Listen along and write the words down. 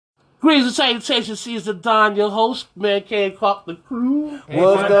Greetings and salutations, Caesar Don, your host, Man Can't Clock the Crew. What's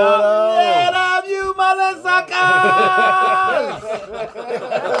going on? Get up, you motherfuckers!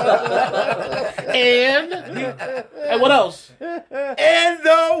 and what else? And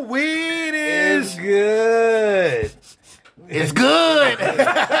the weed is good. It's good.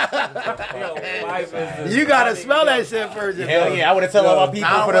 You gotta smell that shit first. Hell yeah, I would have told all my people.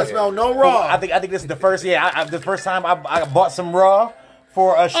 I don't smell no raw. I think this is the first. Yeah, the first time I bought some raw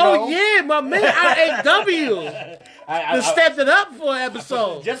for a show. Oh yeah, my man, IAW. I stepped it up for an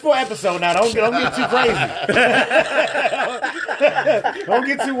episode. Just for an episode now. Don't get too crazy. Don't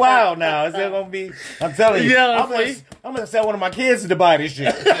get too wild now. It's gonna be. I'm telling you. Yeah, I'm gonna sell one of my kids to buy this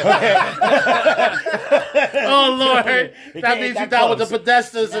shit. Oh Lord, that means you down with the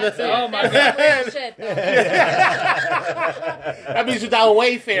pedestals and the thing. Oh my God. Shit, That means you down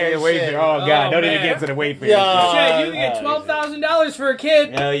with Wayfair. Yeah, Wayfair. Oh God, don't even get to the Wayfair. Shit, you can get $12,000 for a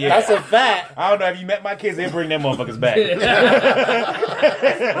kid. Hell yeah. That's a fact. I don't know if you met my kids, they bring them motherfuckers back. This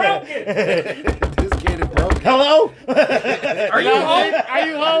kid is broken. Hello? Are you home? Are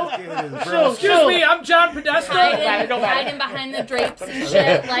you home? Excuse me, I'm John Podesta. Hiding behind the drapes and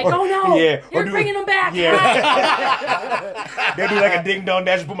shit. Like, oh no, you're bringing them back. Yeah. They do like a ding dong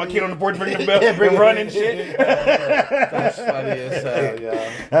dash, put my kid on the porch, ring the bell, and run and shit. That's funny as hell, yo.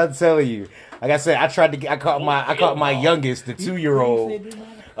 I'm telling you. Like I said, I caught my youngest, the 2-year-old.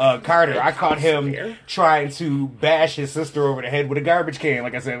 Carter, I caught him trying to bash his sister over the head with a garbage can,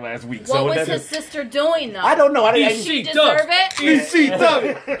 like I said last week. What was his sister doing, though? I don't know. Did she deserve it?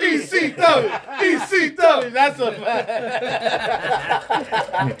 ECW. That's a fact.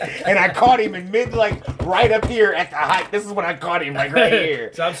 And I caught him in mid, like, right up here at the height. This is when I caught him, like, right here.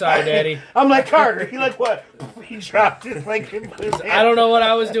 So I'm sorry, Daddy. I'm like, Carter. He like, what? He dropped it, like, in his hand. I don't know what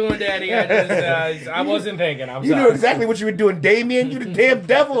I was doing, Daddy. I wasn't thinking. I'm You sorry. knew exactly what you were doing, Damien. You the damn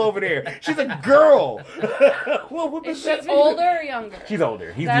devil over there. She's a girl. Is she older or younger? She's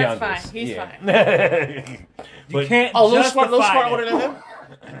older. He's the That's youngest. fine. He's fine. You can't little justify smart it. older than him?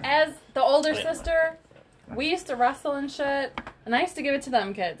 As the older sister, we used to wrestle and shit, and I used to give it to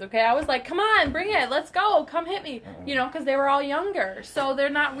them kids, okay? I was like, come on, bring it, let's go, come hit me. You know, because they were all younger, so they're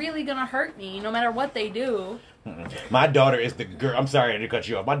not really going to hurt me, no matter what they do. My daughter is the girl. I'm sorry to cut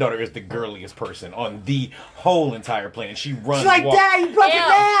you off. My daughter is the girliest person on the whole entire planet. She runs. She's like, Dad, you broke it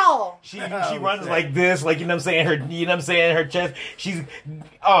down. She runs like this, like, you know what I'm saying, her chest.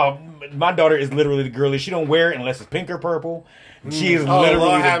 My daughter is literally the girliest. She don't wear it unless it's pink or purple. She is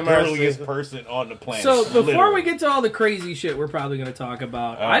literally the girliest person on the planet. So before literally. we get to all the crazy shit we're probably going to talk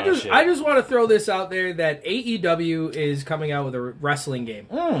about, I just want to throw this out there that AEW is coming out with a wrestling game.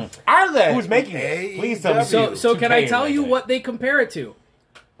 Are they? Who's making it? Please tell me. So can I tell you what they compare it to?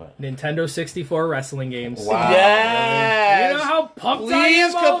 Nintendo 64 wrestling games. Wow. Yes. You know how pumped I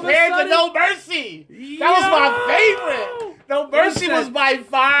Please am all of a compared to sudden? No Mercy. That was my favorite. No Mercy was by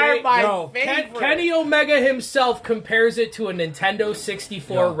far my favorite. Kenny Omega himself compares it to a Nintendo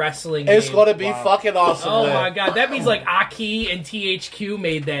 64 wrestling game. It's gonna be fucking awesome. Oh man. my god, that means like Aki and THQ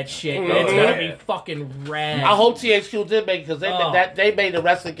made that shit. And it's gonna be fucking rad. I hope THQ did make it because they made the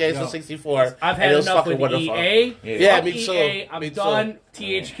wrestling games for 64. I've had enough with EA. Yeah, me EA, too. I'm Me too. done.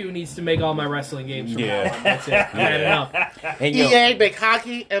 THQ needs to make all my wrestling games from now on. That's it. I've had enough. And EA make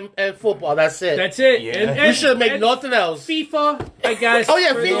hockey and football. That's it. That's it. Yeah. We should make nothing else. FIFA, I guess. Oh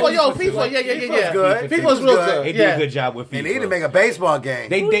yeah, FIFA. Yo, FIFA. Yeah. FIFA's good. FIFA's real good. They do a good job with FIFA. They need to make a baseball game.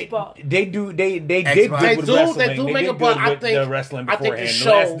 They did Xbox. good with They do wrestling. make did it, but good I with think the wrestling I think the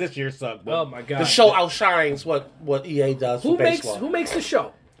beforehand. show. This year sucked. But Oh my god. The show outshines what EA does for baseball. Who makes the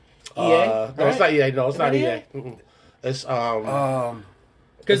show? EA? No, it's not EA. No, it's not EA. It's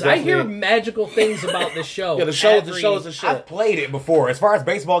Because I hear magical things about the show. Yeah, the show is the shit. I've played it before. As far as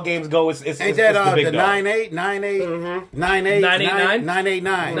baseball games go, it's Ain't that the big the dog. 9-8? 9-8? 9-8? 989?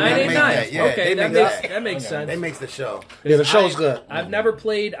 989. 989. Yeah, Okay, they that makes sense. They makes the show. Yeah, the show's good. I've never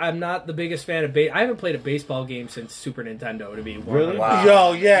played. I'm not the biggest fan of. I haven't played a baseball game since Super Nintendo. To be Really? Wow.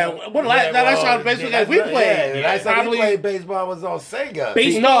 Yo, yeah. What last round of baseball game we played? Yeah, last time we played baseball was on Sega.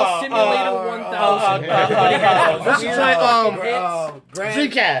 Baseball Simulator 1000. This is like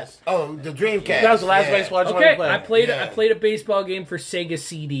Dreamcast. Oh, the Dreamcast. That was the last baseball I Okay, played. I played a baseball game for Sega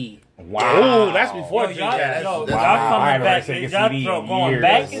CD. Wow. Ooh, that's before Dreamcast. Y'all I coming haven't back. heard Sega Y'all CD in going years.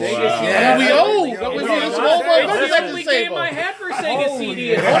 back. Yeah. We old. That was the small boy It's money the that only was game I had for Sega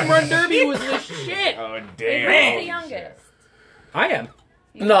CD. And Home Run Derby was the shit. Oh, Who's damn. the youngest? I am.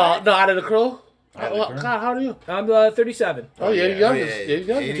 No, out of the crew. God, how do you? I'm 37. Oh yeah, you're youngest. yeah. You're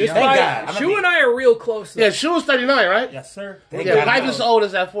youngest. Just Thank God. Shu and I are real close. Though. Yeah, she was 39, right? Yes, sir. Yeah, life is old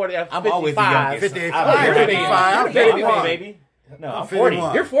as at 40. At I'm 55. always the youngest. 55. You're a baby. I'm Baby, 51. baby. No, I'm 40.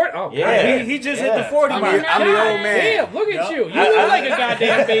 You're 40? Oh, yeah. He just hit the 40 mark. I'm the old man. Damn, look at you. You look like a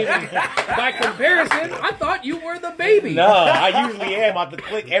goddamn baby. By comparison, I thought you were the baby. No, I usually am. I have to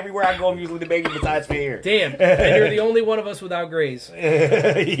click everywhere I go. I'm usually the baby besides for here. Damn, and you're the only one of us without grays.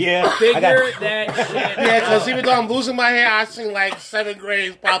 Yeah. Figure that shit. Yeah, because even though I'm losing my hair, I seen like 7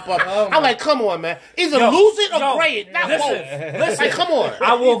 grays pop up. I'm like, come on, man. Either lose it or gray it. Not both. Listen, Like, come on.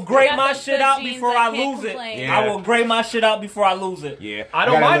 I will gray got my those shit good out genes, before I I can't lose it. complain. Yeah. I will gray my shit out before I lose it. Yeah. I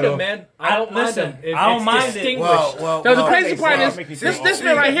don't got a mind little- them, man. I don't mind listen, them. I don't It's mind it. distinguished. Well, No, the well, crazy okay, part so is, make me this feel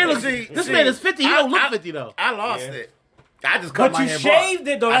man right here looks, See, this see, man is 50. He I- don't look I- 50, though. I lost it. I just cut But my you hair shaved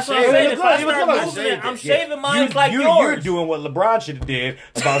it, though. That's what I'm shaved saying. it. If I You look start good. losing it, I'm Yeah. shaving mine like You're yours. doing what LeBron should have did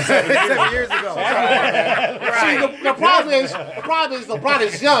about 7 years 7 years ago. See, the problem is LeBron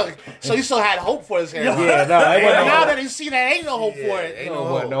is young, so he still had hope for his hair. Yeah, no, it And wasn't now no that he see that ain't no hope for it, Ain't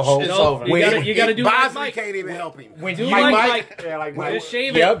no hope. It's No, over. you gotta do like Bosley Mike. can't even help him. When Do you like Mike. Mike. yeah, like Mike. Just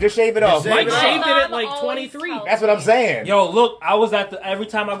shave it. Yep, just shave it off. shave Mike it off. shaved it at Mom like always 23. tells That's what I'm saying. Yo, look, I was at the every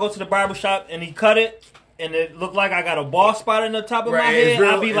time I go to the barber shop and he cut it. And it looked like I got a bald spot in the top of my Right, it's head.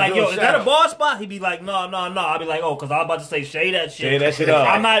 real- I'll be it's like, real yo, is that a shallow. bald spot? He'd be like, no. I'll be like, oh, because I was about to say, shade that shit. Shave that shit off.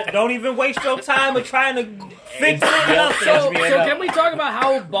 I'm not, don't even waste your time of trying to fix it. Yep. Nothing. So, me so up. can we talk about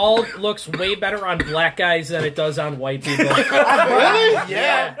how bald looks way better on black guys than it does on white people? Really?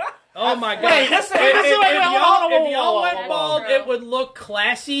 Yeah. Oh my god! Wait, If y'all went bald, it would look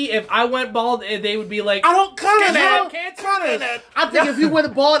classy. If I went bald, they would be like, I don't kind of Cancer? I think if you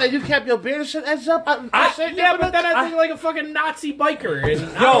went bald and you kept your beard and shit edged up, yeah, but then I think like a fucking Nazi biker.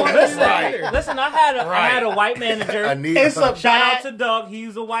 And I Yo, don't wanna do listen, that either. listen. I had a white manager. it's a Shout out bad. to Doug.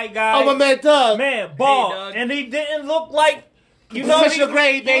 He's a white guy. Oh, my man, Doug. Man, bald, Doug. and he didn't look like you know. Professional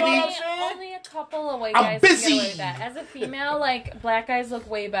grade, you know baby. what I'm saying? Only a couple of white I'm guys can get busy. away with that. As a female, like black guys look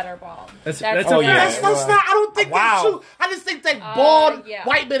way better bald. That's a a fact. fact. That's not. I don't think that's Wow. true. I just think that bald yeah.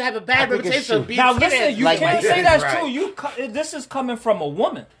 white men have a bad think it's reputation of true. being Now skinheads. listen, you Like can't my say that's right. true. This is coming from a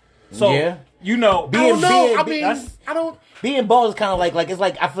woman, so Yeah. you know. I don't know. I being- mean, I don't. Being bald is kind of like it's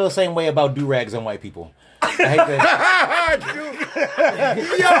like I feel the same way about do-rags on white people. I hate that.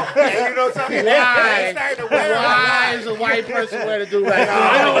 Yeah, you know something? Why is a white person wearing a do rag?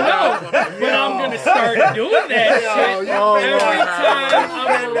 I don't know, but I'm gonna start doing that shit every time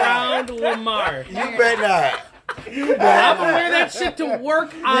I'm around Lamar. You better not. I'm gonna wear that shit to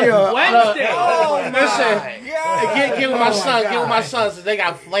work on Wednesday. Listen, get with my son. Get with my sons. They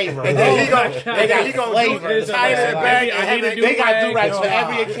got flavor. And then he gonna flavor. do tie that back and I need have to it- They got do do-rag. rags for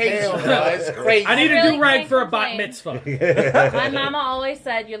every occasion. Bro. It's crazy. I need a really do-rag can't for a bat complain. mitzvah. My mama always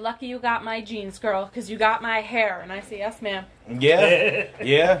said, "You're lucky you got my jeans, girl, because you got my hair." And I say, "Yes, ma'am."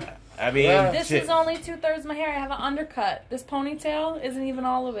 Yeah. I mean, This shit. is only 2/3 of my hair. I have an undercut. This ponytail isn't even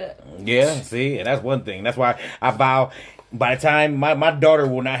all of it. Yeah, see, and that's one thing. That's why I vow. By the time my daughter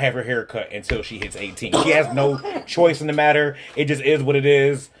will not have her hair cut until she hits 18. She has no choice in the matter. It just is what it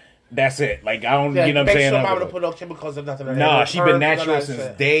is. That's it. Like I don't, you know what I'm saying? Make sure mama don't put no chemicals or nothing. Nah, she been natural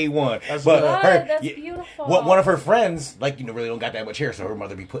since day one. That's but good. her, That's yeah, beautiful. one of her friends, like really don't got that much hair, so her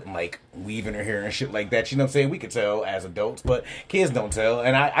mother be putting like weave in her hair and shit like that. You know what I'm saying? We could tell as adults, but kids don't tell,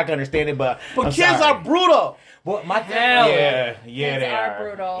 and I can understand it. But I'm kids sorry. are brutal. Well, my Hell yeah, Kids they are are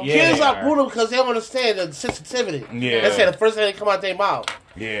brutal. Yeah, Kids they are brutal because they don't understand the sensitivity. Yeah. They say the first thing that come out their mouth.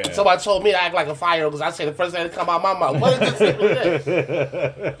 Yeah. Somebody told me to act like a 5-year-old because I say the first thing that come out my mouth. What is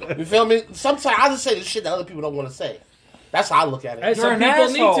this? You feel me? Sometimes I just say the shit that other people don't want to say. That's how I look at it. And some an people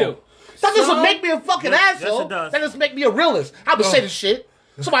asshole. need to. That doesn't make me a fucking asshole. it does. That just make me a realist. I would say the shit.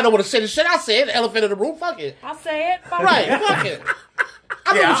 Somebody don't want to say the shit. I say it. The elephant in the room. Fuck it. I'll say it. Fuck Right. it. Fuck it.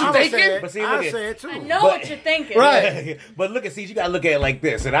 I know Yeah, what I'ma you're say thinking. it. But see, look I'll at- say it too. I know But- what you're thinking. Right. But look at, see, you gotta look at it like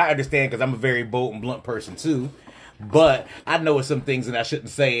this, and I understand because I'm a very bold and blunt person too. But I know it's some things that I shouldn't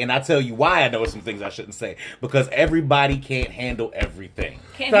say, and I tell you why I know it's some things I shouldn't say. Because everybody can't handle everything.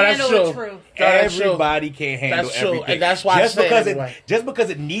 Can't No, that's handle the true. truth. That's true. Everybody can't handle That's true, everything. and that's why I just say it because anyway. just because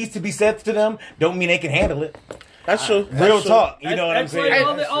it needs to be said to them, don't mean they can handle it. That's true. Real That's true. talk, you know what I'm That's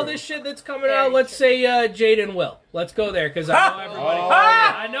saying? like all this shit that's coming out. Let's say Jaden Will. Let's go there because I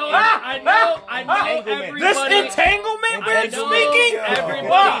know everybody. I know everybody. This entanglement I been know speaking.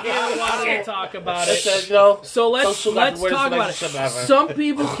 everybody here wanted to talk about It says, it. you know, So let's social life, the worst talk about it. relationship ever. Some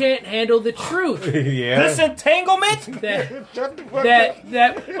people can't handle the truth. Yeah. This entanglement.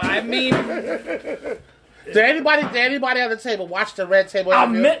 That I mean, Did anybody on the table watch the Red Table? I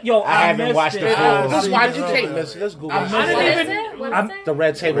haven't watched it. the full. This is why you can't miss it. Let's Google it. What is it? What is it? The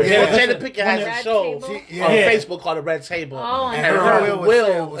Red Table. Jada Pinkett has a show on Facebook called The Red Table. Oh, and her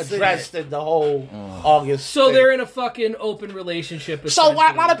Will addressed it the whole August. So thing. they're in a fucking open relationship. So a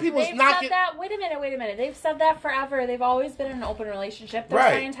lot of people's They've knocking. said that. Wait a minute. They've said that forever. They've always been in an open relationship. They're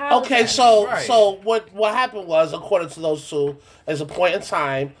Right. Scientologists. Okay, so what happened was, according to those two, there's a point in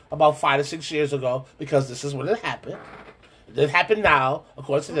time about 5 to 6 years ago, because this is when it happened. It didn't happen now,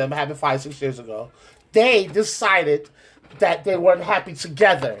 according to them. It happened 5 6 years ago. They decided that they weren't happy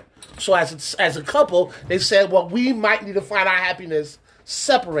together. So as a couple, they said, well, we might need to find our happiness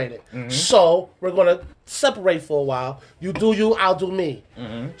separated. Mm-hmm. So we're going to separate for a while. You do you, I'll do me.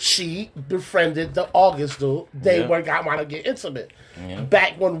 Mm-hmm. She befriended the August dude. They want to get intimate. Yeah.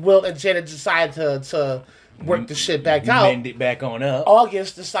 Back when Will and Janet decided to work the shit back out. Mend it back on up.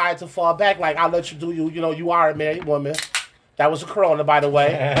 August decided to fall back, like, I'll let you do you. You know, you are a married woman. That was a corona, by the way.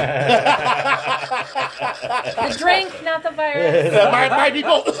 The drink, not the virus. might be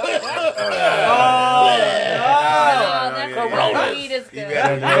both. That's the weed is good.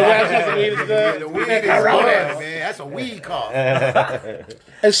 The weed is good. The weed is good, man. That's a weed cough.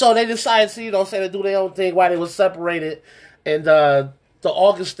 And so they decided to, say, to do their own thing while they were separated. And the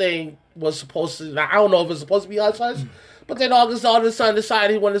August thing was supposed to, I don't know if it's supposed to be hush-hush, but then August all of a sudden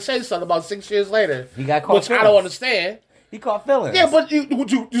decided he wanted to say something about 6 years later. He got caught. Which I don't understand. He caught feelings. Yeah, but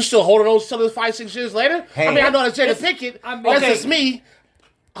you still holding on till 5 6 years later? Hey, I mean, I know that's Jada Pinkett. That's just me.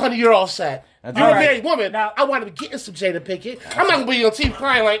 Honey, you're all set. You're a married woman. Now, I want to be getting some Jada Pinkett. I'm not going to be on team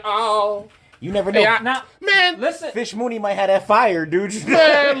crying like, oh. You never know. Man, listen. Fish Mooney might have that fire, dude.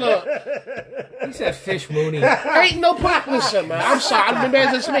 Man, look. He said Fish Mooney. Ain't no pussy. Listen, man. I'm sorry. I mean,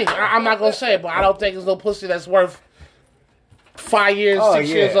 man, it's me. I'm not going to say it, but I don't think there's no pussy that's worth 5 years, 6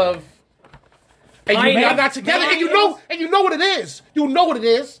 years of. And y'all not together, and you know what it is. You know what it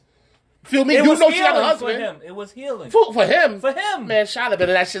is. Feel me? It you was know she got a for husband. him. It was healing. For him. For him. Man, shout out to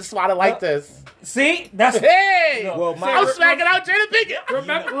that shit swatted like this. See? That's Hey! No. Well, I'm smacking out Jada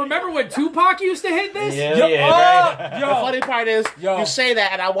Pinkett. Remember when Tupac used to hit this? The funny part is, you say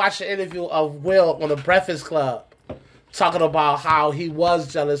that, and I watched an interview of Will on the Breakfast Club. Talking about how he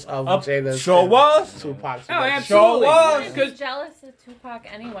was jealous of Jada's. Sure was. Tupac's. Oh, absolutely. was. Because jealous of Tupac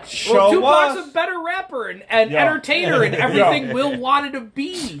anyway. Well, Tupac's a better rapper and entertainer and everything Will wanted to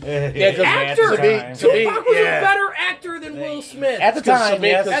be. Actor. Tupac was a better actor than Will Smith. At the time,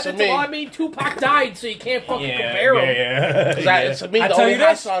 I mean, Tupac died, so you can't fucking compare him. To me, the only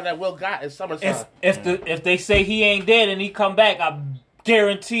hot song that Will got is Summertime. If they say he ain't dead and he come back, I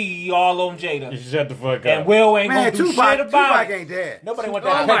guarantee you all on Jada. Shut the fuck up. And Will ain't gonna do shit about Tupac it. ain't dead. Nobody went Oh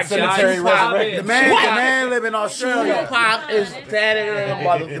to my Pet Cemetery God, resurrected. The man live in Australia. Tupac is dead than a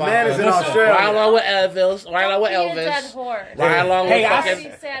motherfucker. The man is in Australia. Right along with Elvis. Right along with Don't be a dead Elvis. horse. Right along with I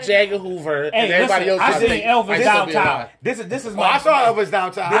fucking Jagger Hoover and Hey, everybody listen, else. I seen Elvis downtown. This is Oh, my. I saw Elvis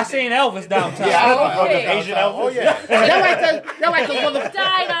downtown. I seen Elvis downtown. Yeah, Asian Elvis. Oh yeah. They're like the motherfucker.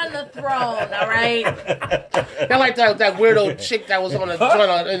 Died on the throne, all right? They're like that weirdo chick that was on the joint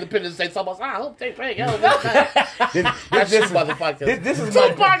on Independence Day. Someone's, I hope they bring Elvis back. That's this motherfucker. This is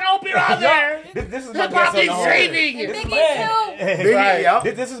Tupac, my. I hope you're out there. This is my Tupac guess on is the whole. saving. Biggie too. Biggie, Right. yep.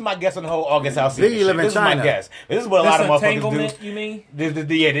 This is my guess on the whole August House scene. Biggie live in This is my China. guess. This is what a lot of motherfuckers Entanglement, do. you mean?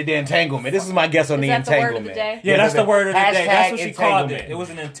 The entanglement. This is my guess on Is the that the word of entanglement. the day? Yeah, that's the word of the day. Hashtag That's what she called entanglement. it. It was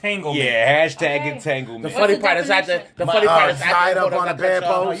an entanglement. Yeah, hashtag Okay. The entanglement. funny the part is at definition? the funny part is tied up hold on I a cut you off.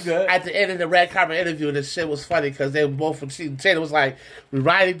 bedpost. You good? At the end of the red carpet interview, this shit was funny because they both Taylor was like, "We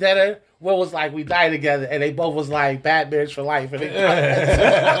riding together." Will was like, "We die together," and they both was like, "Bad marriage for life." And Oh,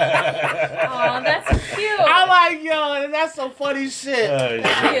 that's cute. I'm like, yo, that's some funny shit.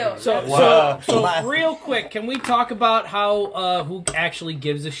 Cute. So real quick, can we talk about how who actually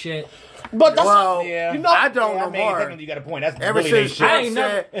gives a shit? But that's Well, you know, I don't Yeah, know I mean, more. technically you got a point. That's Ever really since shit.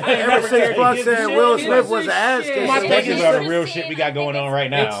 Buck said Will Smith was the ass shit. kisser. My Thinking thing about is- the real shit we got going on right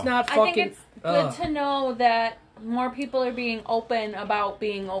now. It's not I fucking. think it's good to know that more people are being open about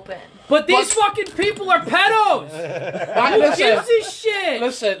being open. But these fucking people are pedos. Who gives a shit?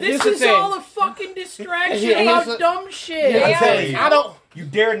 Listen, this here's the is thing. all a fucking distraction Here's about the- dumb shit. I tell you. I don't. You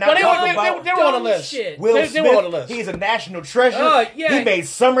dare not But they talk were about they were on the dumb list. shit. Will They Smith. were on the list. He's a national treasure. Yeah. He made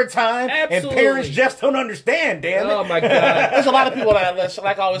Summertime, Absolutely. and parents just don't understand. Damn it. Oh my god. There's a lot of people on that list.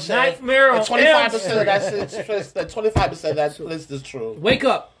 Like I always say, Nightmare on 25% of that 25% of that list is true. Wake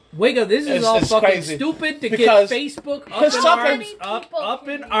up. This is It's- all it's fucking crazy. stupid to Because- get Facebook because Tucker- up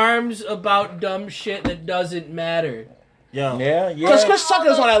in arms about dumb shit that doesn't matter. Yeah. Because Chris All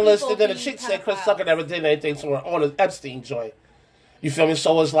Tucker's on that those list, people and then the being chick said Chris pedophiles. Tucker never did anything to her on his Epstein joint. You feel me?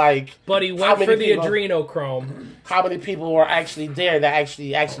 So it's like, but he went for the adrenochrome. How many people were actually there that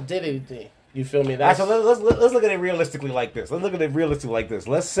actually did anything? You feel me? That's... So let's look at it realistically like this.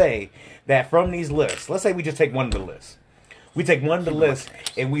 Let's say that from these lists, let's say we just take one of the lists. We take one of the lists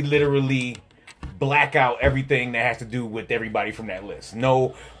and we literally black out everything that has to do with everybody from that list.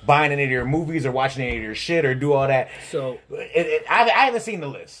 No buying any of their movies or watching any of their shit or do all that. So I haven't seen the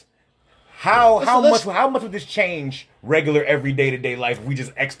list. How much would this change regular everyday to day life if we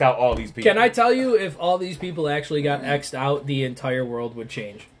just X'd out all these people? Can I tell you, if all these people actually got X'd out, the entire world would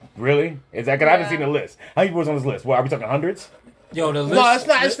change? Really? Is that because I haven't seen the list? How many people was on this list? What, are we talking hundreds? Yo, the list. No,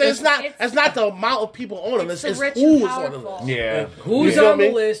 it's not. It's not the amount of people on the list. It's who's on the list. Yeah. Who's on the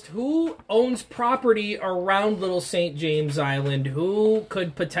list? Who owns property around Little St. James Island? Who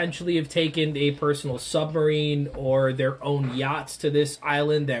could potentially have taken a personal submarine or their own yachts to this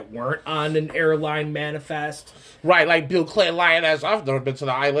island that weren't on an airline manifest? Right, like Bill Clinton lying ass. I've never been to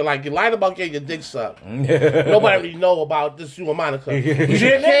the island. Like, you lied about getting your dick sucked. Nobody really know about this, you and Monica.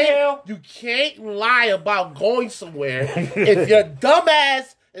 You can't lie about going somewhere if your dumb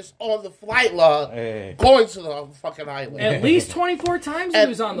ass is on the flight log going to the fucking island. At least 24 times he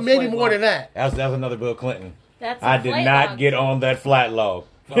was on the flight log. Maybe more than that. That was another Bill Clinton. I did not get on that flight log.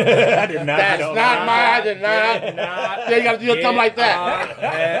 I did not. That's not mine. I did not. Then you got to do your thumb like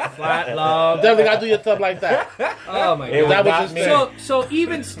that. Flat log. Definitely got to do your thumb like that. Oh my god. That was just so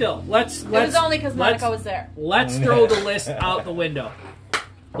even still, let's. It was only because Monica was there. Let's throw the list out the window.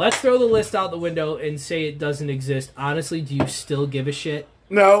 Let's throw the list out the window and say it doesn't exist. Honestly, do you still give a shit?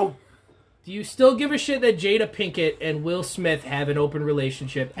 No. Do you still give a shit that Jada Pinkett and Will Smith have an open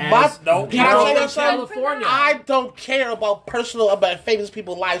relationship as California? I don't care about famous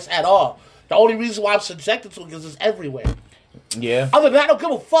people's lives at all. The only reason why I'm subjected to it is it's everywhere. Yeah. Other than that, I don't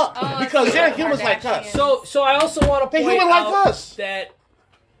give a fuck because they're humans like us. So I also want to point out us. that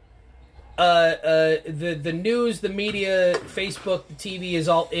the news, the media, Facebook, the TV is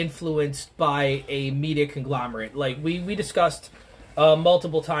all influenced by a media conglomerate. Like we discussed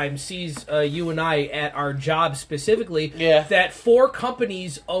multiple times, sees you and I at our job specifically, that 4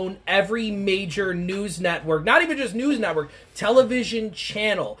 companies own every major news network, not even just news network, television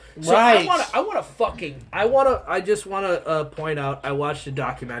channel. So right. I just want to point out, I watched a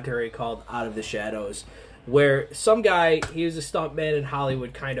documentary called Out of the Shadows, where some guy, he was a stuntman in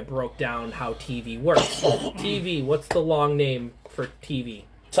Hollywood, kind of broke down how TV works. TV, what's the long name for TV?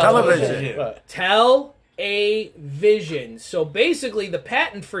 Television. Vision. So basically, the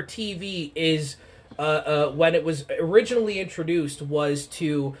patent for TV is, when it was originally introduced, was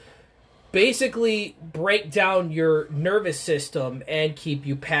to basically break down your nervous system and keep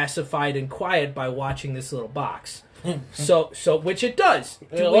you pacified and quiet by watching this little box. So which it does.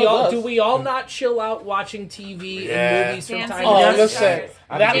 Do we all not chill out watching TV and movies from time to time? Listen.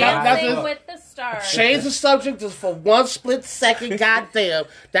 Dancing with the stars. Change the subject just for one split second. Goddamn,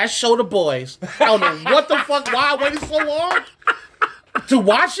 that show The Boys. I don't know what the fuck. Why I waited so long to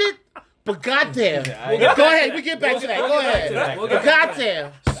watch it? But goddamn, go ahead. We get back to that. Go ahead. But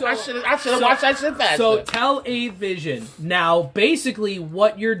goddamn, I should have watched that shit faster. So television. Now, basically,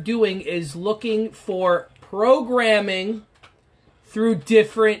 what you're doing is looking for programming through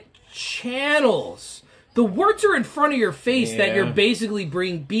different channels. The words are in front of your face that you're basically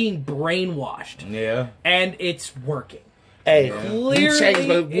being brainwashed. Yeah. And it's working. Hey, clearly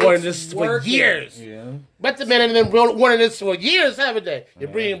been warning this for years. Yeah. But the men have been warning this for years, haven't they? You're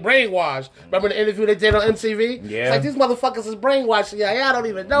being brainwashed. Remember the interview they did on MTV? Yeah. It's like, these motherfuckers is brainwashing you. I don't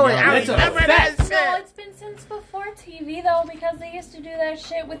even know it. I remember that shit. No, it's been since before TV, though, because they used to do that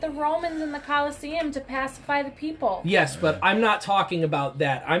shit with the Romans in the Colosseum to pacify the people. Yes, but I'm not talking about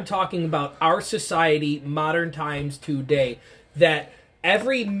that. I'm talking about our society, modern times today, that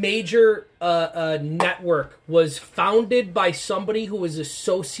every major network was founded by somebody who was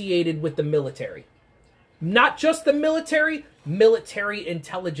associated with the military. Not just the military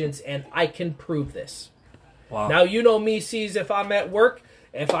intelligence, and I can prove this. Wow. Now, you know me, C's, if I'm at work,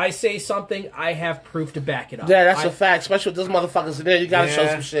 if I say something, I have proof to back it up. Yeah, that's a fact. Especially with those motherfuckers in there, you gotta show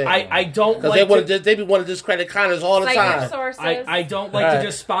some shit. I don't like they be wanting to discredit Connors all the time. I don't like to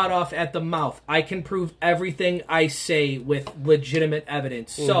just spot off at the mouth. I can prove everything I say with legitimate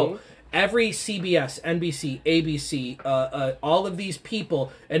evidence. Mm-hmm. So every CBS, NBC, ABC, all of these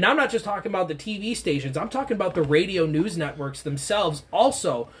people, and I'm not just talking about the TV stations, I'm talking about the radio news networks themselves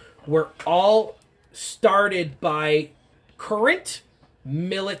also, were all started by current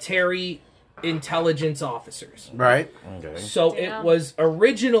military intelligence officers. Right. Okay. So it was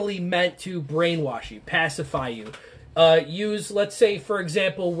originally meant to brainwash you, pacify you. Use, let's say, for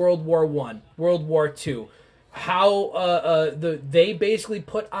example, World War I, World War II. how they basically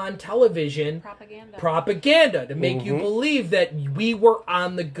put on television propaganda to make you believe that we were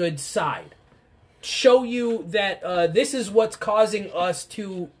on the good side. Show you that this is what's causing us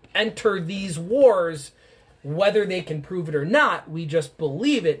to enter these wars, whether they can prove it or not. We just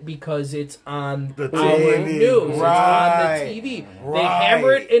believe it because it's on our news. Right. It's on the TV. They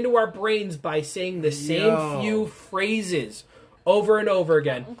hammer it into our brains by saying the same few phrases over and over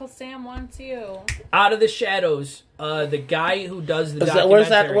again. Uncle Sam wants you. Out of the Shadows, the guy who does the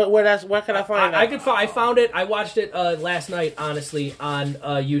documentary. Where can I find that? I found it. I watched it last night, honestly, on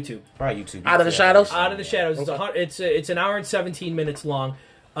YouTube. Probably YouTube. Out of the Shadows? Out of the Shadows. Okay. It's an hour and 17 minutes long.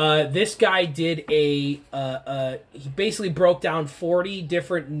 This guy did he basically broke down 40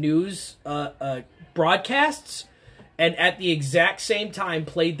 different news broadcasts, and at the exact same time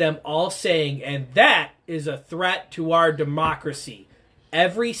played them all saying, and that is a threat to our democracy.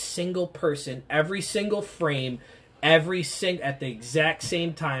 Every single person, every single frame, at the exact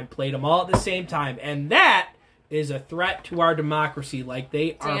same time, played them all at the same time, and that is a threat to our democracy. Like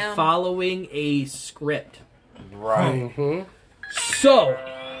they are following a script. Right. Mm-hmm. So,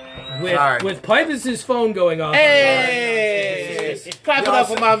 with Pipus' phone going off. Hey! Clap it up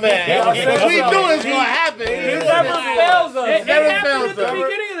for my man. We knew it was going to happen. It never fails us. It happened at the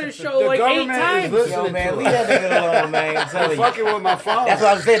beginning of the show like 8 times. Yo, man, leave that nigga alone, man. I'm telling you. Fucking with my phone. That's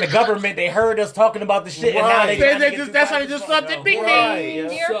what I was saying. The government, they heard us talking about the shit, and now That's how they just left it. Bing, bing.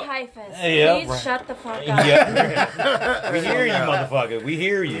 Dear Pifus, Yeah, please shut the fuck up. Yeah. We hear you, motherfucker. We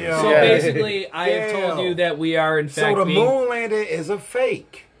hear you. So basically, I have told you that we are in fact So the moon landing is a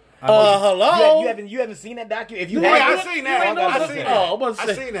fake. Hello? You haven't seen that documentary? If you Yeah, haven't, I seen that.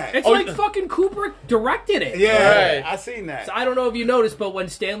 I seen that. It's like fucking Kubrick directed it. Yeah, Right. I seen that. So I don't know if you noticed, but when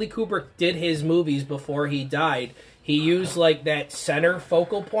Stanley Kubrick did his movies before he died, he used like that center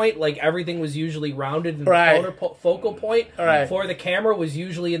focal point, like everything was usually rounded, and the focal point for the camera was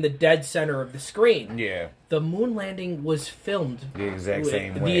usually in the dead center of the screen. Yeah. The moon landing was filmed The exact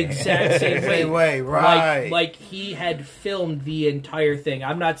same way. The exact same way. Same way, right. Like he had filmed the entire thing.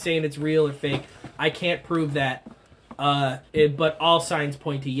 I'm not saying it's real or fake. I can't prove that. But all signs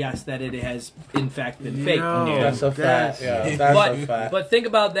point to yes, that it has in fact been fake. That's a fact. Yeah, that's a fact. But think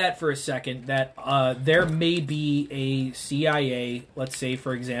about that for a second. That there may be a CIA, let's say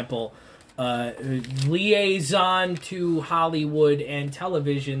for example, liaison to Hollywood and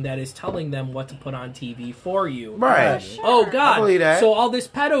television that is telling them what to put on TV for you. Right. Oh God! I believe that. So all this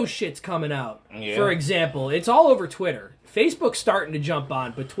pedo shit's coming out. Yeah. For example, it's all over Twitter. Facebook's starting to jump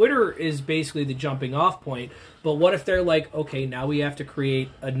on, but Twitter is basically the jumping off point. But what if they're like, okay, now we have to create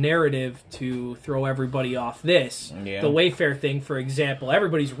a narrative to throw everybody off this? Yeah. The Wayfair thing, for example.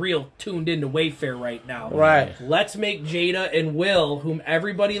 Everybody's real tuned into Wayfair right now. Right. Let's make Jada and Will, whom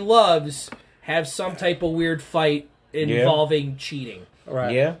everybody loves, have some type of weird fight involving cheating.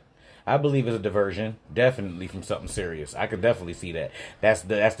 Right. Yeah. I believe it's a diversion, definitely from something serious. I could definitely see that.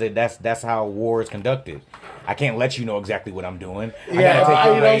 That's how war is conducted. I can't let you know exactly what I'm doing. Yeah, I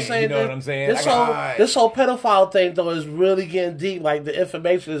gotta take you know what I'm saying. This whole pedophile thing though is really getting deep. Like the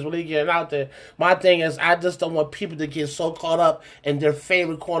information is really getting out there. My thing is, I just don't want people to get so caught up in their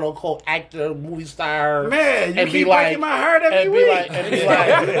favorite quote unquote actor, movie star. Man, you and keep be like, breaking my heart every and week. Be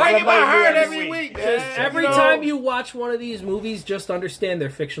like, breaking my heart every week. Every time you watch one of these movies, just understand they're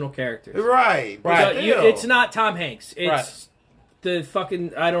fictional characters. Right. So it's not Tom Hanks. It's the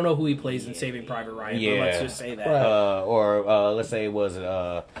fucking, I don't know who he plays in Saving Private Ryan, but let's just say that. Let's say it was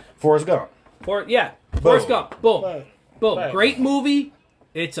Forrest Gump. Forrest Gump. Boom. Right. Boom. Right. Great movie.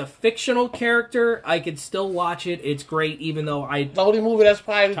 It's a fictional character. I could still watch it. It's great, even though the only movie that's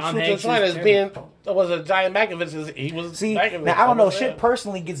probably Tom true to Hanks China is is being was a Giant Malkovich. He was Malkovich. Now I don't know. Shit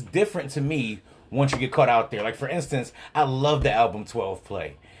personally gets different to me once you get caught out there. Like for instance, I love the album 12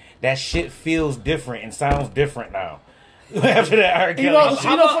 Play. That shit feels different and sounds different now. After that, R. Kelly.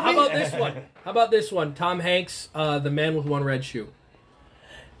 How about this one? How about this one? Tom Hanks, The Man with One Red Shoe.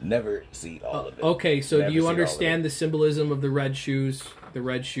 Never see all of it. Okay, so Never do you seen all understand of the symbolism of the red shoes? The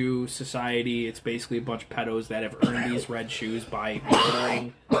Red Shoe Society. It's basically a bunch of pedos that have earned these red shoes by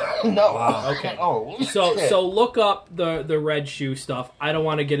murdering. No. Wow. Okay. Oh. So look up the red shoe stuff. I don't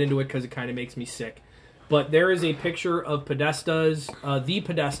want to get into it because it kind of makes me sick. But there is a picture of Podestas, the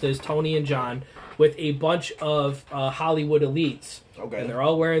Podestas, Tony and John, with a bunch of Hollywood elites. Okay. And they're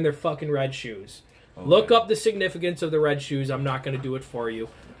all wearing their fucking red shoes. Okay. Look up the significance of the red shoes. I'm not going to do it for you.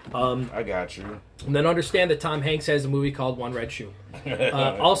 I got you. And then understand that Tom Hanks has a movie called One Red Shoe.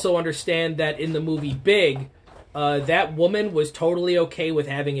 Also understand that in the movie Big, that woman was totally okay with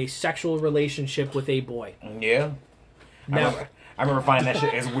having a sexual relationship with a boy. Yeah. Now, I I remember finding that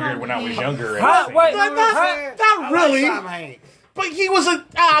shit as weird when I was younger. Wait, Not really. Tom Hanks. But he was a.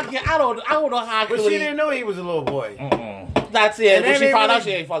 I don't know how. But she didn't know he was a little boy. That's it. And When she they found out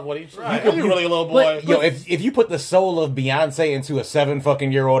really- she ain't fucking with him. Right. You really a little boy. Yo, if you put the soul of Beyonce into a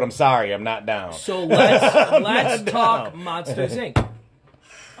 7-fucking-year-old, I'm sorry, I'm not down. So let's talk Monsters Inc.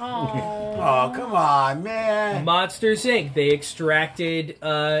 Oh, come on, man. Monsters Inc. They extracted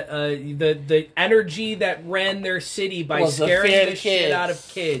the energy that ran their city by Was the scaring fear the of shit kids. out of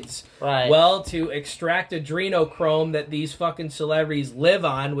kids. Right. Well, to extract adrenochrome that these fucking celebrities live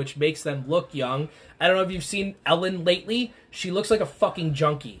on, which makes them look young. I don't know if you've seen Ellen lately. She looks like a fucking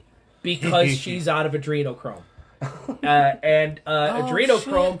junkie because she's out of adrenochrome.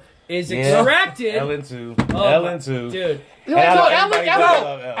 Adrenochrome is extracted. Ellen too. Oh, Ellen too. Dude. You know, Ellen- Ellen is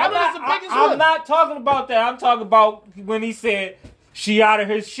Ellen- the biggest I'm one. not talking about that. I'm talking about when he said she out of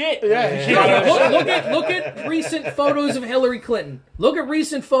his shit. Look at recent photos of Hillary Clinton. Look at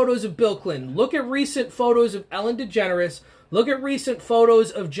recent photos of Bill Clinton. Look at recent photos of Ellen DeGeneres. Look at recent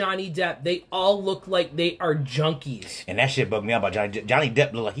photos of Johnny Depp. They all look like they are junkies. And that shit bugged me out about Johnny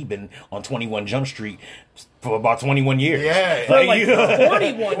Depp. Looked like he been on 21 Jump Street for about 21 years. Yeah. For like you know?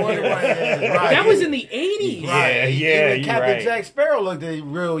 41 years. That was in the 80s. Yeah, Even you're Captain right. Jack Sparrow looked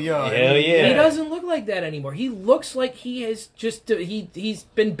real young. Hell yeah. He doesn't look like that anymore. He looks like he has just he's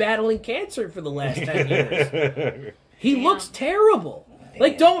been battling cancer for the last 10 years. He looks terrible.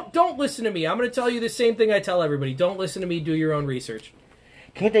 Like don't listen to me. I'm going to tell you the same thing I tell everybody. Don't listen to me. Do your own research.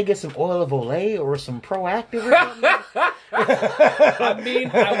 Can't they get some oil of Olay or some Proactive or something? I mean,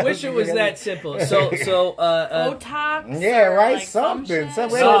 I wish it was that simple. So Botox. Yeah, or, right? like, some Something. shit.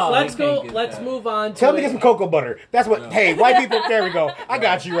 Something. so No, let's they can't go. get Let's that. move on. Tell to me get some cocoa butter. That's what. Hey, white people. There we go. I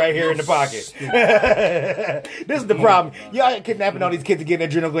got you right here in the pocket. This is the problem. Y'all kidnapping all these kids to get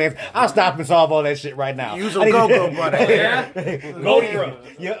adrenal glands. I'll stop and solve all that shit right now. Use some cocoa butter. Yeah, Oprah.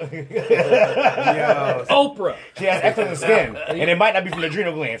 Yeah. Yo, Oprah. She has excellent skin, and it might not be from the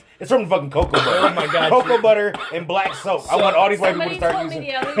adrenal glands. It's from the fucking cocoa butter. Oh my God. Cocoa butter and black soap. I want all these white people to Somebody start told me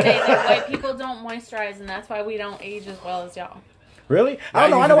using. the other day that white people don't moisturize, and that's why we don't age as well as y'all. Really? I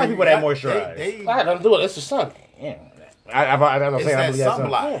don't know. I know white people that moisturize. I had nothing to do with it. It's the sun. Yeah. I'm It's saying I that believe that's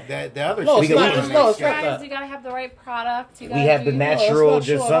sunblock. The other No, shit. it's not. got- It's, no, it's not Moisturize, that. you gotta have the right product. You We gotta have the do- natural not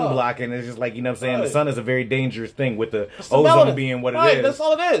just true at all. sunblock, and it's just like, you know what I'm saying? The Right. sun is a very dangerous thing with the It's the ozone melanin. being what it Right, is. that's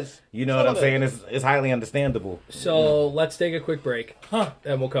all it is. You know That's what I'm all saying? it is. It's highly understandable. So let's take a quick break,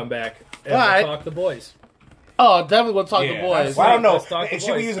 and we'll come back and All right. we'll talk the boys. Oh, definitely want to talk to boys. Well, I don't know. Let's talk to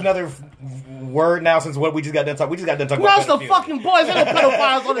Should we boys. use another word now since what we just got done talking? We just got done talking Where's about the pedophilia. fucking boys? Ain't no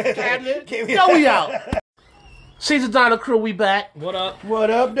pedophiles on this cabinet. Yo, we out. Caesar Donna crew, we back. What up? What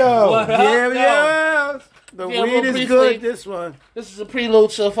up, though? What up, Yeah, though? yeah. The Yeah, weed well, is briefly- good, this one. This is a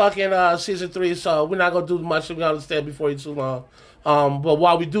prelude to fucking season 3, so we're not gonna do much. We're gonna stay before you too long. But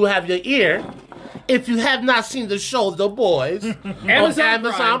while we do have your ear, if you have not seen the show The Boys on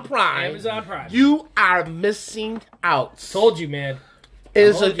Amazon Prime, Amazon Prime. you are missing out. Told you, man.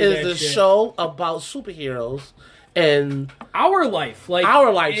 Is told you a that shit. show about superheroes and Our life, like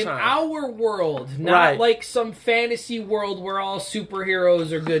Our lifetime. in our world, not Right. like some fantasy world where all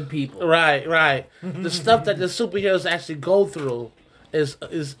superheroes are good people. right. The stuff that the superheroes actually go through is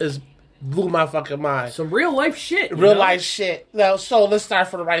blew my fucking mind. Some real life shit. you Real know? life shit. Now, so let's start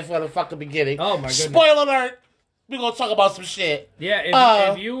from the fucking beginning. Oh, my goodness. Spoiler alert. We're gonna talk about some shit.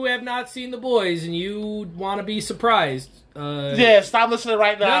 Yeah, if you have not seen The Boys and you want to be surprised, Yeah, stop listening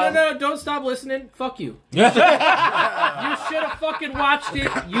right now. no, don't stop listening. Fuck you. You should have fucking watched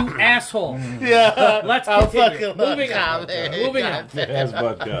it, you asshole. Yeah, Let's I'm continue. fucking Moving on. man. Moving on. That's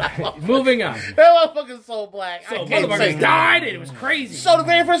fucked up. Moving on. That motherfucker's so black. So I can't say motherfuckers died and it was crazy. So the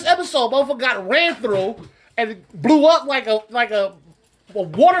very first episode, motherfucker got ran through and it blew up like a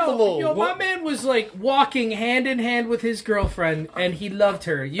water balloon. Yo, my man was like walking hand in hand with his girlfriend, and he loved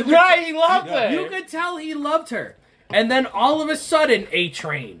her. You could, Right, he loved her. you could tell he loved her. And then all of a sudden, A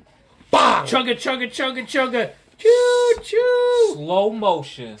Train, Bang! chugga chugga chugga chugga, choo choo. Slow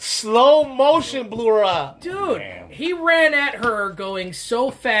motion. Slow motion blew her up. Dude, Damn. he ran at her going so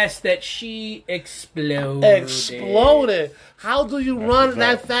fast that she exploded. Exploded. How do you run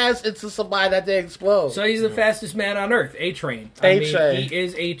that fast into somebody that they explode? So he's the fastest man on earth, A Train. A-Train. He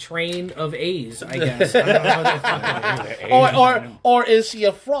is a train of A's, I guess. I don't know how they fucking or is he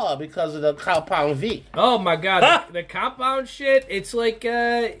a fraud because of the compound V? Oh my god, the compound shit, it's like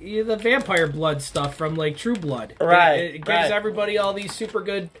the vampire blood stuff from like True Blood. Right, It gives right. everybody all these super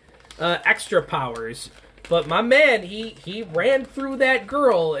good extra powers. But my man, he ran through that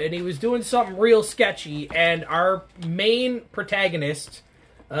girl and he was doing something real sketchy, and our main protagonist,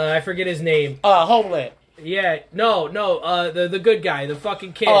 I forget his name. Homeland. No, the good guy, the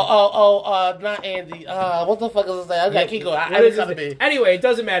fucking kid. Not Andy. What the fuck is his name? Okay, keep going. I didn't tell me. Anyway, it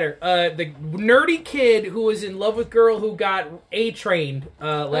doesn't matter. The nerdy kid who was in love with girl who got A-trained,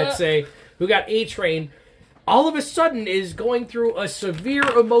 let's say, who got A-trained, all of a sudden is going through a severe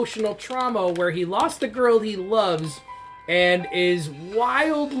emotional trauma where he lost the girl he loves and is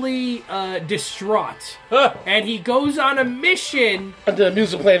wildly distraught. And he goes on a mission. And the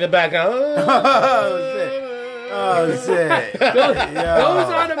music playing in the background. Oh, shit.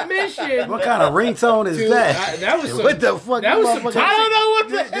 Goes on a mission. What kind of ringtone is that? That was some, what the fuck? That was some, I don't know what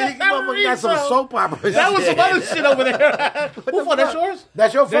the Did he got some soap opera? That was some other shit over there. Who phone? That's yours?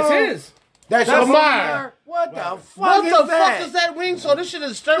 That's your phone? That's his. That's your phone? mine. What the fuck What is the that? fuck is that ringtone? This shit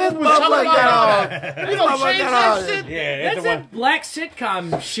is disturbing. We This talking motherfucker about we don't change that shit. Yeah, That's that black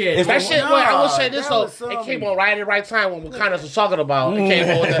sitcom shit. It's That shit, well, I will say this that though, was it came on right at the right time when we kind of was talking about. It came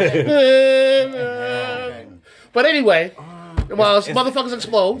on with that. But anyway, well, motherfuckers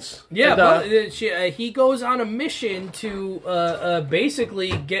explodes. Yeah, And, he goes on a mission to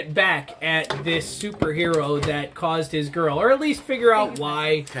basically get back at this superhero that caused his girl, or at least figure out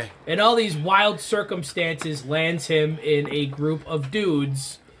why. Okay. And all these wild circumstances lands him in a group of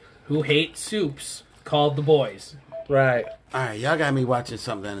dudes who hate soups called the Boys. right. All right, y'all got me watching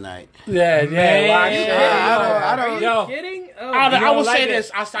something tonight. Yeah, I don't. Are you kidding? Oh, I will like say it. this.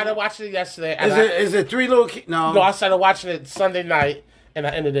 I started watching it yesterday. Is it three little kids? No. No, I started watching it Sunday night, and I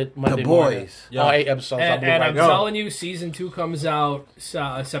ended it Monday The morning. Boys. All 8 episodes. and I'm telling you, season 2 comes out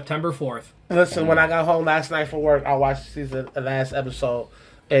September 4th. Listen, when I got home last night from work, I watched the last episode,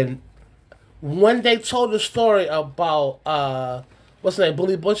 and when they told the story about what's his name,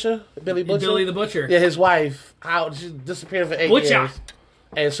 Billy Butcher, Billy the Butcher. yeah, his wife, how she disappeared for 8 Butcher. years,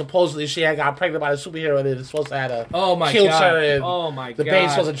 and supposedly she had got pregnant by the superhero, and it's supposed to have Oh my killed god! her, and Oh my the god!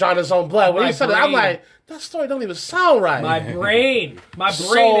 baby's supposed to drown his own blood. When My he said it, I'm brain. like, that story don't even sound right. My brain in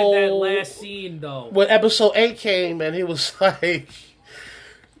that last scene though. When episode 8 came, and he was like,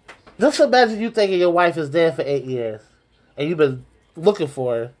 just imagine you thinking your wife is dead for 8 years, and you've been looking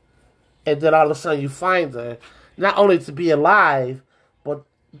for her, and then all of a sudden you find her, not only to be alive, but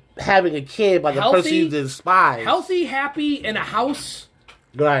having a kid by the person you despise. Healthy, happy, in a house.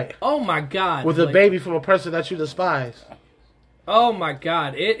 Right. Oh my god! With a baby from a person that you despise. Oh my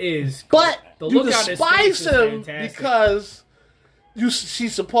god! It is. But The you look on his despise face is him fantastic. because she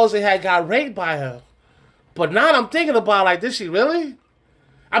supposedly had got raped by her. But now I'm thinking about, like, did she really?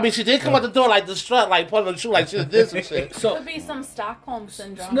 I mean, she did come out the door like distraught, like pulling the shoe, like she did some shit. So Could be some Stockholm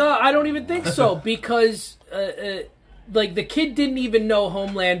syndrome. no, I don't even think so because like the kid didn't even know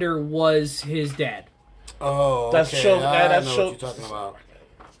Homelander was his dad. Oh, okay. That's true. That's I know true. what you're talking about.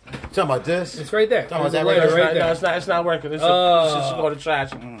 Talking about this? It's right there. Oh, is that There's a right? letter right No, there. it's not working. It's just go to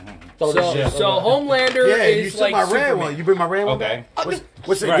trash. Throw this shit. So Homelander Yeah, you is took like my red Superman. one. You bring my red one Okay. back?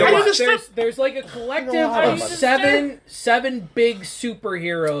 What's it? Right. Yo, There's like a collective I of don't know. seven big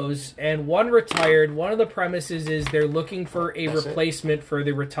superheroes and one retired. One of the premises is they're looking for a replacement for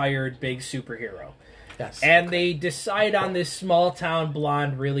the retired big superhero. Yes. And they decide on this small town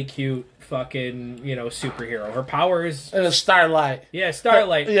blonde, really cute fucking, superhero. Her powers, And a Starlight. yeah,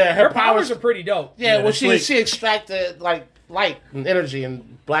 Starlight. Yeah, her her powers powers- are pretty dope. Yeah, well, that's sweet. she extracted, like, light and energy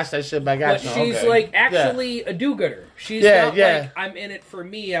and blast that shit back But at you. she's okay. like actually a do-gooder. She's Yeah, not yeah. like, I'm in it for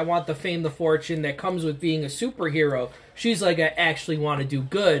me. I want the fame, the fortune that comes with being a superhero. She's like, I actually want to do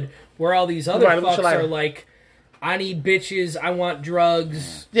good. Where all these other Right, fucks like- are like, I need bitches. I want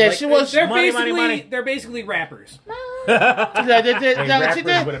drugs. Yeah, Like, she was- They're Money, basically money, money. they're basically rappers. Yeah, she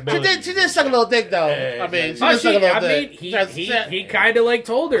rappers with abilities. did suck a little dick, though. I mean, she did suck a little dick. He kind of like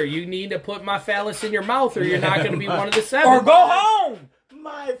told her, you need to put my phallus in your mouth, or you're not going to be one of the seven. Or go home.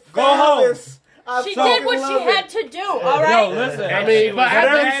 My Go home. phallus. I She fucking did what love she it. had to do, all right? Yo, listen. I mean, but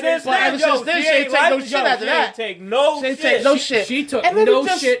Whatever ever since then, she ain't take no shit after that. Take no She ain't shit. take no shit. She took And let me no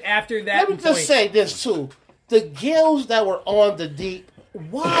just- shit after that. Let me point. just say this, too. The gills that were on the deep,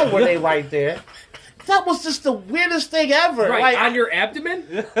 why were they right there? That was just the weirdest thing ever. Right, Like, on your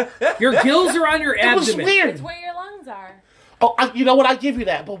abdomen? Your gills are on your it was abdomen. weird. It's where your lungs are. Oh, you know what? I give you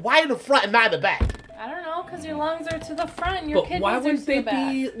that. But why in the front and not in the back? I don't know, because your lungs are to the front and your But kidneys why are to wouldn't they the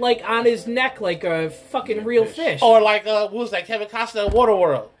back. be, like, on his neck like a fucking real fish? Or like, what was that? Kevin Costner in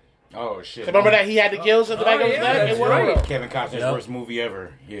Waterworld. Oh shit! Remember that he had the gills in the back of his yeah, neck that's in Waterworld? right. Kevin Costner's worst movie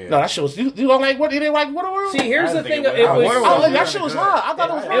ever. Yeah. No, that shit was. You don't like what? You didn't like Waterworld? See, here's I the didn't thing. think It it was- was, Oh, that shit was hot. I thought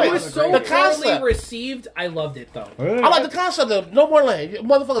it was right. it was so the poorly concept. received. I loved it, though. I like the concept of no more land.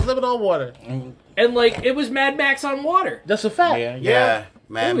 Motherfuckers living on water. And, like, it was Mad Max on water. That's a fact. Yeah. Yeah.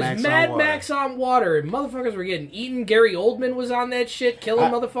 Mad Max Mad on water. Max on water. And motherfuckers were getting eaten. Gary Oldman was on that shit,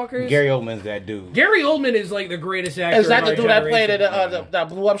 killing motherfuckers. Gary Oldman's that dude. Gary Oldman is like the greatest actor. Is that of the our dude that played generation. it? That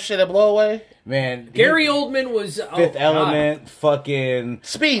blew up shit at Blow Away? Man, Gary Oldman was Fifth Element, fucking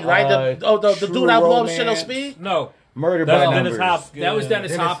Speed, right? The True dude that blew up shit on Romance. Speed. No, Murder that's by Dennis Numbers. Hopkins. That was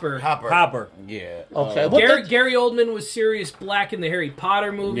Dennis Hopper. Hopper. Yeah. Okay. What Gary, the- Gary Oldman was Sirius Black in the Harry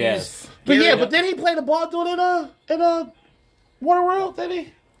Potter movies. Yes. but then he played the ball dude in Waterworld, did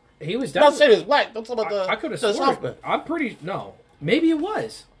he? He was Not definitely. Sirius Black. I'm talking about I could have the sworn. Hoffman. I'm pretty. No. Maybe it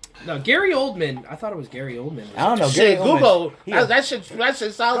was. No, Gary Oldman. I thought it was Gary Oldman. I don't know. Shit, Gary Google. Oldman, That shit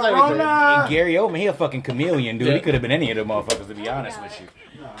sounds like everything. Gary Oldman, he a fucking chameleon, dude. Yeah. He could have been any of them motherfuckers, to be honest with you.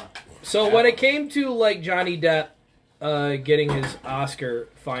 So when it came to like Johnny Depp getting his Oscar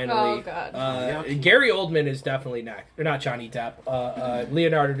finally, Oh, God. Gary Oldman is definitely next. Or not Johnny Depp.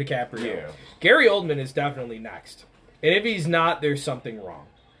 Leonardo DiCaprio. Yeah. Gary Oldman is definitely next. And if he's not, there's something wrong.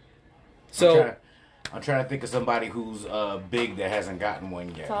 So I'm trying to think of somebody who's big that hasn't gotten one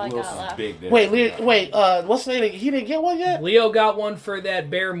yet. That's all I Who else got is left. big? That Wait. What's the name? He didn't get one yet. Leo got one for that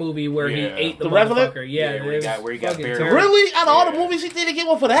bear movie where he Yeah. ate the The Revenant? motherfucker. Yeah, Yeah, where he got fucking bear. terrible. Really? Out of all the Yeah. movies, he didn't get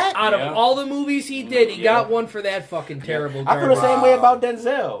one for that. Out Yeah. of all the movies he did, he Yeah. got one for that fucking terrible. I feel the garbage. same way about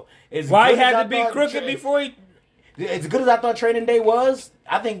Denzel. Why he good as had I to be thought crooked before he? As good as I thought Training Day was,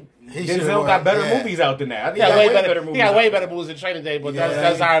 I think He should've Denzel won, got better yeah. movies out than that. I think He got way better. movies. He got way out better there. moves than Training Day, but Yeah.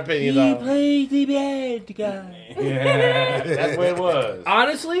 that's our opinion. Though. plays the bad guy. Yeah, that's what it was.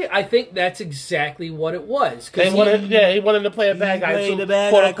 Honestly, I think that's exactly what it was. He 'Cause wanted to play a bad guy. played So, the bad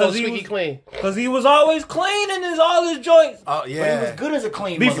quote guy unquote, 'cause he squeaky was- clean. Because he was always cleaning all his joints. Oh But he yeah. was good as a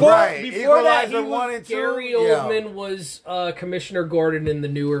clean Before- motherfucker. Right. before that, Equalizer he was 1 and 2. Gary Yeah. Oldman was Commissioner Gordon in the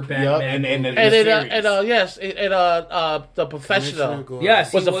newer Batman. and movie. And series. yes, the professional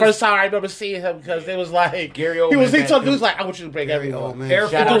Yes, was he the first time I remember seeing him because it was like Gary he Oldman. was like, I want you to break Gary everyone.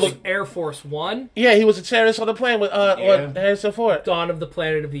 Oldman. Air Force One, Yeah, he was a terrorist on the plane with Yeah. Harrison Ford. Dawn of the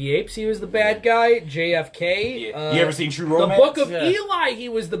Planet of the Apes. He was the bad guy. JFK. Yeah. You ever seen True The Romance? Book of Yeah. Eli? He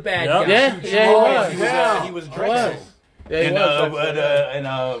was the bad Yep. guy. Yeah, he was. He was Drexel. Yeah, he And,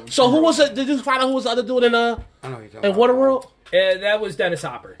 was. So who was it? Did you find out who was the other dude in I know what you're talking in about. Waterworld? That was Dennis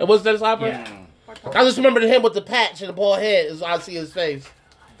Hopper. It was Dennis Hopper. Yeah. I just remember him with the patch and the bald head. As I see his face.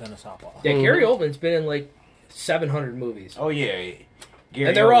 Dennis Hopper. Yeah, Gary Oldman's been in like 700 movies, Oh yeah, Gary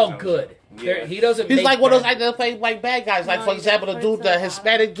and they're all Oldman. good. Yeah. He doesn't. He's make like one of those bad- actors that play like bad guys. Like No, for he's example, the not dude, the played so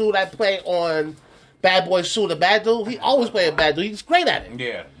Hispanic dude that played on Bad Boys 2, the bad dude. He always played a bad dude. He's great at it.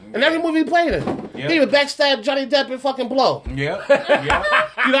 Yeah. In every movie he played in. Yeah. He even backstabbed Johnny Depp and fucking Blow. Yeah. Yeah.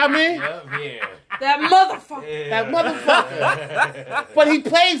 You know what I mean? Yeah. That motherfucker. That motherfucker. But he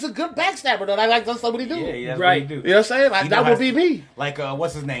plays a good backstabber though. Like that's what he do. Yeah, that's Right. what he do. You know what I'm saying? Like He that know would how- be me. Like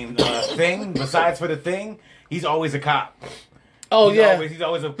what's his name? Thing. Besides for the Thing, he's always a cop. Oh He's yeah. He's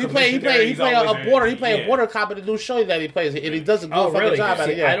always a. He played He's a always border. He played yeah. a border cop in the new show that he plays, and he does a good Oh, fucking really? job at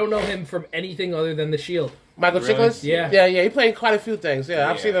it. See, Yeah. I don't know him from anything other than The Shield. Michael Really? Chiklis. Yeah. He played quite a few things. Yeah,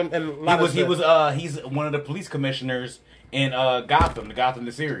 I've Yeah. seen him in a lot of. He was. He's one of the police commissioners in Gotham,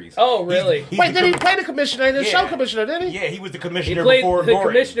 the series. Oh, really? He's Wait, the did he com- play the commissioner in the Yeah. show commissioner? Did he? Yeah, he was the He commissioner played before the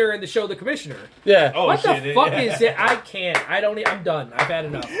Gordon. commissioner in the show The Commissioner. Yeah. Oh What shit! the fuck is it? I can't. I don't. I'm done. I've had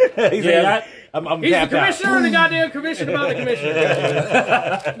enough. He's Yeah, like, I'm He's the tapped out. commissioner and the goddamn commissioner about the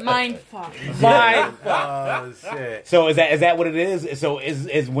commissioner. Mind fuck. My Oh shit. So is that what it is? So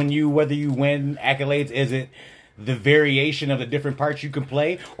is when whether you win accolades, is it the variation of the different parts you can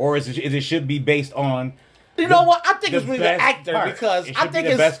play, or is it should be based on? You know what? I think The it's really the best actor part. because It I should think be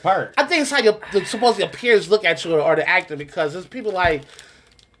the it's best part. I think it's how supposedly your peers look at you or the actor because there's people like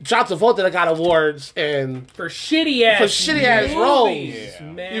John Travolta that got awards and For shitty ass. For shitty ass roles. movies, Yeah.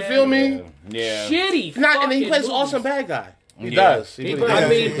 man. you feel me? Yeah. Shitty. And he fucking plays movies. awesome bad guy. He Yeah. does. He, He, really I does.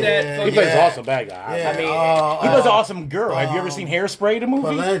 mean, that He fucking- plays Yeah. awesome bad guy. Yeah. I mean, he was an awesome girl. Have you ever seen Hairspray, the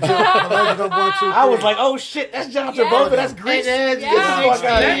movie? Legend of 1, 2, 3. I was like, oh shit, that's John Yeah. Travolta. That's great. It is. Yeah. It's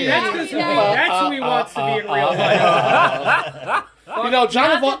That's Yeah. who he wants to be in real life. You know, John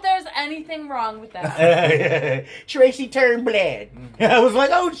Not that Travolta. there's anything wrong with that. Tracy Turnblad. I was like,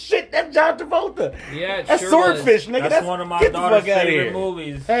 oh shit, that's John Travolta. Yeah, it That's sure Swordfish, nigga. That's one of my get the daughter's fuck outta favorite here.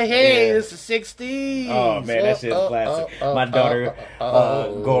 movies. Hey, Yeah. this is 60s. Oh man, that shit's classic. My daughter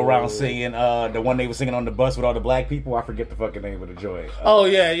go around singing the one they were singing on the bus with all the black people. I forget the fucking name of the joint. Oh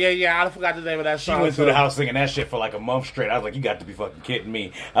yeah. I forgot the name of that She song. went through the house singing that shit for like a month straight. I was like, you got to be fucking kidding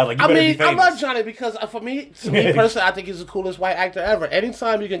me. I was like, you I better mean, be I famous. love Johnny because to me personally, I think he's the coolest white actor ever.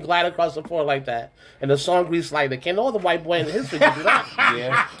 Anytime you can glide across the floor like that, and the song Grease Lightning, can no other white boy in history can do that.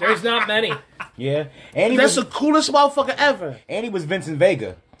 Yeah, There's not many. yeah. And he That's was the coolest motherfucker ever. and he was Vincent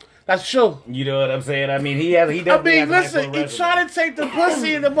Vega. That's true. You know what I'm saying? I mean, he definitely has a nice listen, little he trying to take the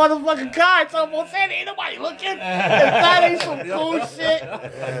pussy in the motherfucking car. It's almost saying ain't nobody looking. If that ain't some cool shit.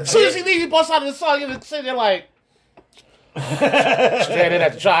 As soon as he leaves, he busts out of the song and sitting there like, standing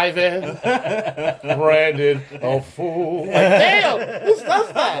at the drive-in, Brandon, a fool. Like, damn, who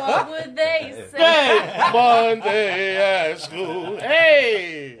does that? What would they say? Hey, Monday at school.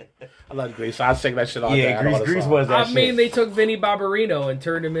 Hey. I love Grease. I sing that shit all day. Yeah, Grease was that shit. I mean, they took Vinnie Barbarino and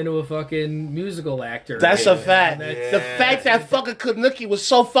turned him into a fucking musical actor. That's a fact. The fact that fucking Kanuki was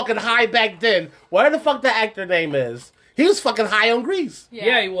so fucking high back then. Whatever the fuck the actor name is. He was fucking high on Grease.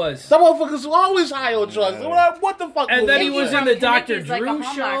 Yeah, he was. Some motherfuckers were always high on drugs. What the fuck? And then he was in the Dr. Like Drew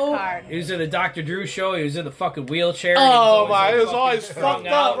show. He was in the Dr. Drew show. He was in the fucking wheelchair. Oh my, he was always fucked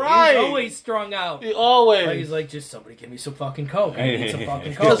up, right? He was always strung out. He always. But he's like, just somebody give me some fucking coke. I need some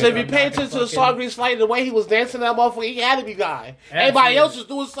fucking coke. Because if you pay attention to the song Grease Light, the way he was dancing that motherfucker, he had to be guy. Everybody else was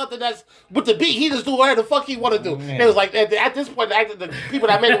doing something that's with the beat. He just do whatever the fuck he want to do. It was like, at this point, the people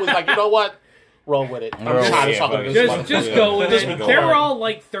that made it was like, you know what? Roll with it. I'm tired of talking to this Just go with it. They were all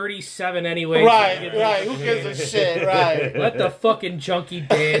like 37 anyway. Right, right. Who gives a shit? Right. Let the fucking junkie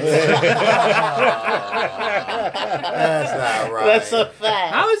dance. That's not right. That's a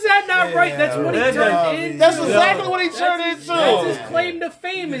fact. How is that not right? That's what he turned into. That's exactly what he turned into. That's his claim to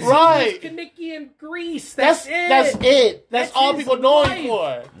fame. Is right. Kaniki and Grease. That's it. That's it. That's all people know him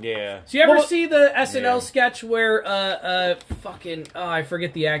for. Yeah. So you ever see the SNL sketch where fucking I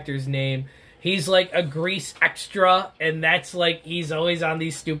forget the actor's name. He's like a Grease extra, and that's like he's always on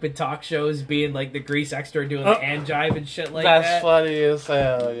these stupid talk shows, being like the Grease extra, doing the hand jive and shit like that. That's funny as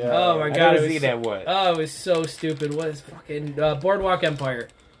hell. Yeah. Oh my god, I see that what? Oh, it was so stupid. What is fucking Boardwalk Empire?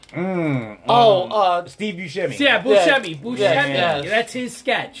 Steve Buscemi. Yeah, Buscemi. Buscemi. Yes. That's his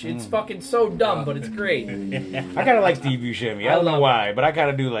sketch. It's fucking so dumb, but it's great. I kind of like Steve Buscemi. I don't know why, but I kind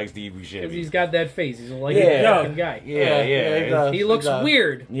of do like Steve Buscemi. Because he's got that face. He's a likable fucking guy. Yeah. He looks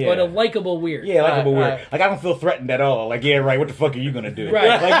weird, but a likable weird. Yeah, likable weird. Right. Like, I don't feel threatened at all. Like, yeah, right, what the fuck are you gonna do?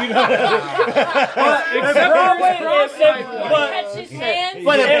 Right. Like, you know. Except for his cross-eyed one. Catch his hands.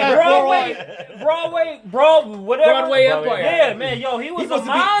 Broadway Empire. Yeah, man, yo, he was a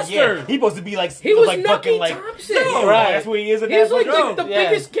monster. Yeah, he supposed to be like He was like Nucky fucking like Thompson. Right. That's what he is. In He's that like fucking- the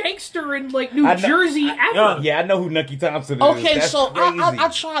biggest gangster in like New Jersey ever. Yeah, I know who Nucky Thompson is. Okay, That's so crazy. I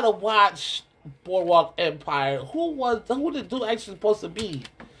try to watch Boardwalk Empire. Who the dude actually supposed to be?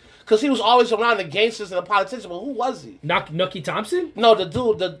 Because he was always around the gangsters and the politicians, but who was he? Nucky Thompson? No, the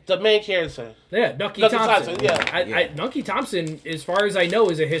dude, the main character. Yeah, Nucky Nucky Thompson. yeah. Nucky Thompson, as far as I know,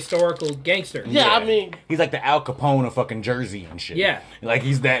 is a historical gangster. Yeah, I mean, he's like the Al Capone of fucking Jersey and shit. Yeah. Like,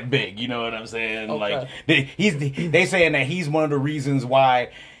 he's that big, you know what I'm saying? Okay. Like, they saying that he's one of the reasons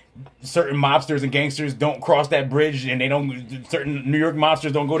why certain mobsters and gangsters don't cross that bridge, and certain New York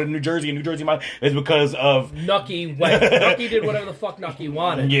mobsters don't go to New Jersey, and New Jersey mobsters is because of Nucky did whatever the fuck Nucky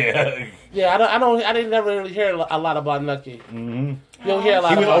wanted. yeah. I didn't never really hear a lot about Nucky. Mm-hmm. You don't hear a lot.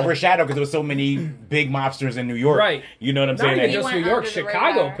 He was about overshadowed because there was so many big mobsters in New York. Right. You know what I'm Not saying? even He just went New York, under the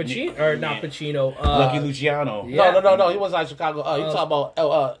Chicago, radar. Pacino, or not Pacino. Lucky Luciano. Yeah. No. He was out of Chicago. You talking about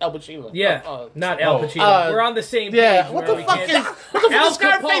El Pacino? Yeah, not Al Pacino. We're on the same page. Yeah. What where the we fuck can't- is Al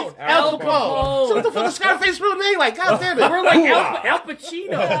Scarface? Capone. Al Capone. So what the fuck is Scarface real name? Like, God damn it. We're like Al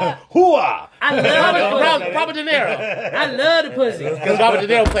Pacino. Hooah! I love it. Robert De Niro. I love the pussy. Because Robert De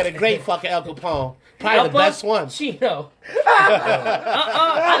Niro played a great fucking Al Capone. Probably the best one. Pacino.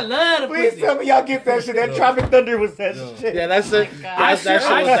 I love the Please pussy. tell me y'all get that shit. That Tropic Thunder was that shit. Yeah, that's it. I sure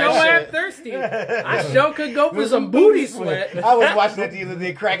am thirsty. I sure could go for some booty sweat. I was watching that the other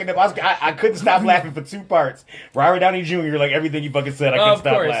day, cracking up. I couldn't stop laughing for two parts. Robert Downey Jr., like everything you fucking said, I couldn't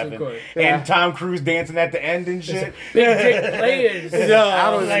stop laughing. Of course. And Tom Cruise dancing at the end and shit. Big dick players.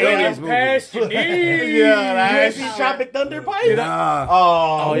 I was Like, like, it's Past your knees. You ever see Tropic Thunder pipe?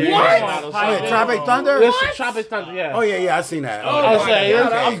 Oh, yeah. Wait, Tropic Thunder? Listen, Tropic Thunder, yeah. Oh, yeah, I seen that. I was saying,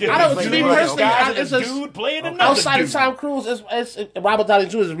 I'm just I don't, to thinking me about personally, guys it's and a just, dude playing another outside dude. of Tom Cruise, it's Robert Downey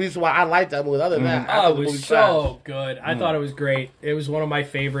Jr. is the reason why I like that movie. Other than that, I Oh, think it the movie was so good. I thought it was great. It was one of my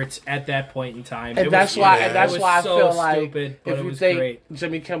favorites at that point in time. And It that's was- why, it and that's was why I so feel like stupid, but if it you was think great.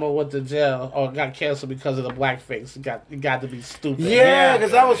 Jimmy Kimmel went to jail or got canceled because of the blackface, it got to be stupid. Yeah,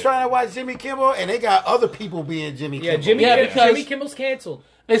 because I was trying to watch Jimmy Kimmel, and they got other people being Jimmy Kimmel. Yeah, Yeah, because- Jimmy Kimmel's canceled.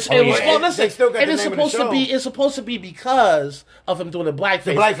 It's supposed to be. It's supposed to be because of him doing the blackface.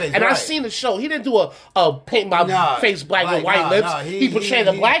 And right. I've seen the show. He didn't do a paint my face black with white lips. He portrayed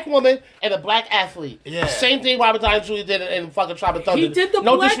a black woman and a black athlete. Yeah. Same thing Robert Downey Jr. did in fucking Tribe of Thunder. He did the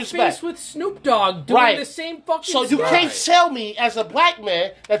blackface with Snoop Dogg doing the same fucking. So you can't tell me as a black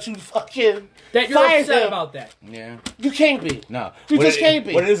man that you fucking that you're upset about that. Yeah. You can't be. No. You just can't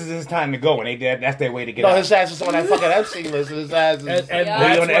be. But this is his time to go, and that's their way to get out. No, his ass is on that fucking Epstein list, and his ass is... And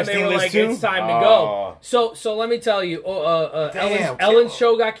that's when they were like, it's time to go. So let me tell you, Ellen's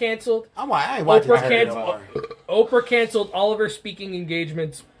show got canceled. I ain't watching Oprah canceled all of her speaking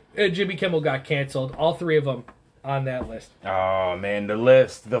engagements. Jimmy Kimmel got canceled. All three of them on that list. Oh, man, the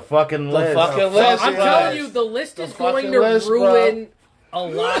list. The fucking list. I'm telling you, the list is going to ruin... a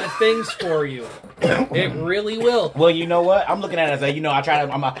lot of things for you. It really will. Well, you know what? I'm looking at it as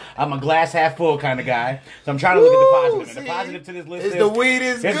I'm a glass half full kind of guy. So I'm trying to look at the positive. And the positive to this list is the weed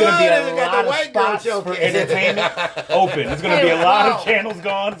is there's good. There's going to be a lot of spots for entertainment open. There's going to be a lot of channels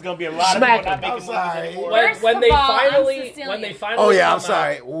gone. There's going to be a lot of people not making movies anymore. When they finally oh yeah, I'm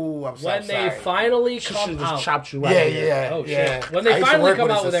sorry. Ooh, I'm sorry. When they finally come out. Chopped you right. Yeah. Oh shit. When they finally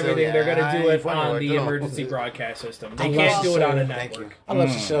come out with everything, they're going to do it on the emergency broadcast system. They can't do it on a network. I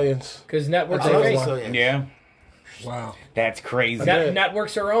love Sicilians. Because networks are owned. Yeah. Wow. That's crazy.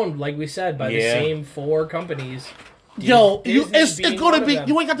 Networks are owned, like we said, by the same 4 companies. It's going to be...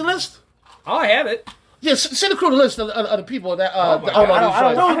 You ain't got the list? Oh, I have it. Yeah, send the crew the list of the people that...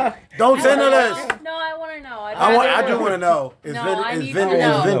 Don't send the list. No, I want to know. I do want to know. Is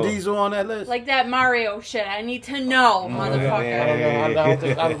Vin Diesel on that list? Like that Mario shit. I need to know, motherfucker. I don't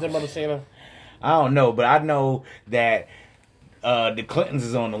think I've never seen him. I don't know, but I know that... the Clintons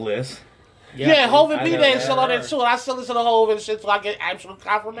is on the list. Yeah, Hov and B-Day is still on there too. And I still listen to Hov and shit till I get absolute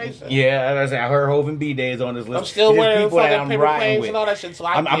confirmation. Yeah, I heard Hov and B-Day is on this list. I'm still wearing fucking paper planes and all that shit. So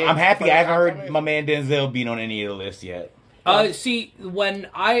I'm happy I haven't heard my man Denzel being on any of the lists yet. See, when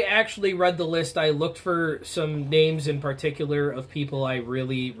I actually read the list, I looked for some names in particular of people I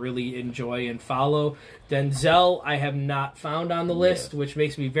really, really enjoy and follow. Denzel, I have not found on the list, which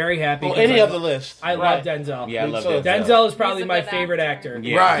makes me very happy. Any of the list. I love Denzel. Yeah, I love Denzel. Denzel is probably my favorite actor.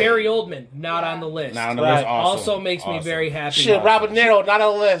 Yeah. Right. Gary Oldman, not on the list. Not on the list. Also makes me very happy. Shit, Robert Niro, not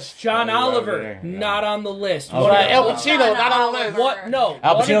on the list. John Oliver, not on the list. El Pacino, not on the list.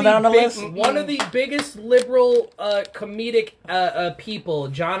 Al Pacino not on the list? One of the biggest liberal comedic people,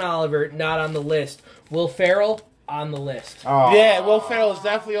 John Oliver, not on the list. Will Ferrell, on the list. Oh. Yeah, Will Ferrell is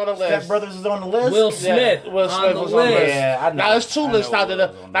definitely on the list. Step Brothers is on the list. Will Smith, Will Smith was on the list. Yeah, now there's 2 lists out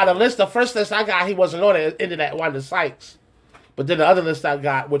there. Now the list, the first list I got, he wasn't on it. Ended at Wanda Sykes. But then the other list I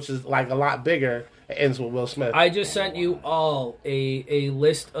got, which is like a lot bigger, it ends with Will Smith. I just sent you all a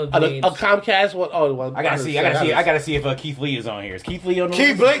list of names. A Comcast. What? Oh, well, I gotta see if Keith Lee is on here. Is Keith Lee on the list?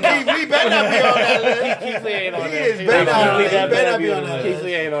 Keith Lee better not be on that list. Keith Lee ain't on He there. is better not be on that list. Keith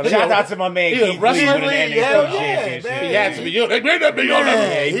Lee ain't on there. Shout out to my man Keith Lee with an NXT championship. He had to be. They may not be on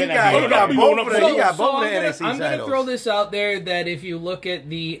there. He got both of the NXT titles. I'm going to throw this out there that if you look at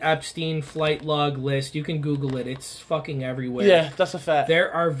the Epstein flight log list, you can Google it. It's fucking everywhere. Yeah, that's a fact. There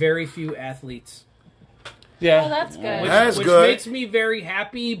are very few athletes. Yeah. Oh, that's good. Which makes me very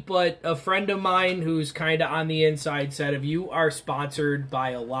happy, but a friend of mine who's kind of on the inside said if you are sponsored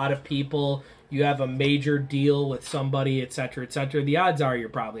by a lot of people, you have a major deal with somebody, etc., the odds are you're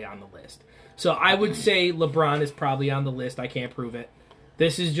probably on the list. So I would say LeBron is probably on the list. I can't prove it.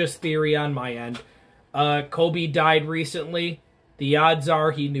 This is just theory on my end. Kobe died recently. The odds are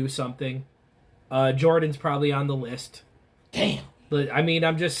he knew something. Jordan's probably on the list. Damn. But I mean,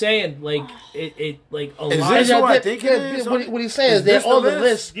 I'm just saying, like a lot. Is this who I think it is? What he's saying is they're on the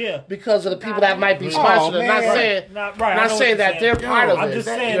list because of the people that might be sponsored. Not saying that they're part of it. I'm just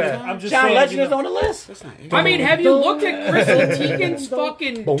saying. John Legend is on the list. I mean, have you looked at Crystal Teigen's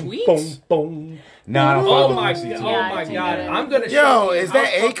fucking tweets? No. Oh my god! I'm gonna. Yo, is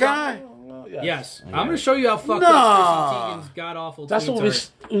that Akon? Yes, I'm gonna show you how fucked up Crystal Teigen's god awful. That's what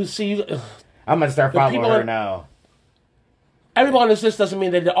we see. I'm gonna start following her now. Everybody on this list doesn't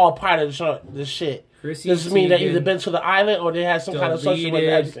mean that they're all part of this shit. Does it mean they either been to the island or they had some kind of social with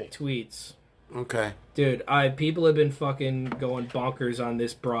Epstein? Tweets. Okay. Dude, people have been fucking going bonkers on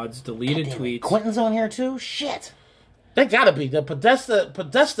this broad's deleted tweets. Quentin's on here too? Shit. They gotta be. The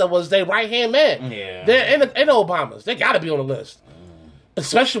Podesta was their right-hand man. Yeah. They're in Obama's. They gotta be on the list.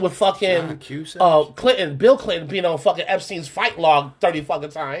 Especially with fucking Bill Clinton being on fucking Epstein's fight log 30 fucking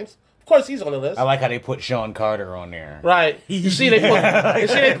times. Of course, he's on the list. I like how they put Sean Carter on there. Right. You see, they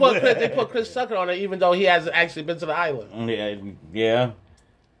put Chris Tucker on there, even though he hasn't actually been to the island. Yeah.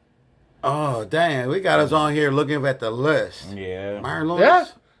 Oh, damn. We got us on here looking at the list. Yeah. Myron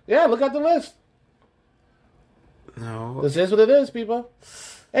Lawrence? Yeah, look at the list. No. This is what it is, people.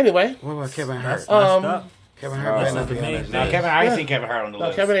 Anyway. What about Kevin Hart? Kevin Hart better not be on that list. Kevin, I ain't seen Kevin Hart on the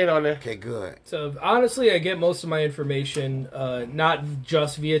list. Kevin ain't on there. Okay, good. So honestly, I get most of my information not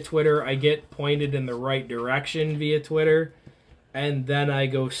just via Twitter. I get pointed in the right direction via Twitter, and then I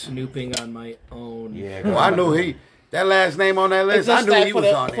go snooping on my own. Yeah. Well, I knew that last name on that list. I knew he was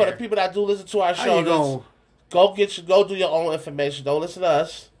on For there. the people that do listen to our How you show, go do your own information. Don't listen to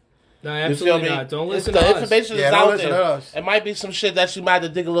us. No, absolutely not. Don't listen to the us. information is don't out listen to there. us. It might be some shit that you might have to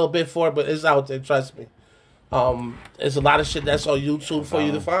dig a little bit for, but it's out there. Trust me. There's a lot of shit that's on YouTube for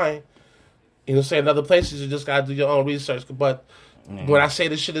you to find. You know what I'm saying? Other places, you just gotta do your own research. But when I say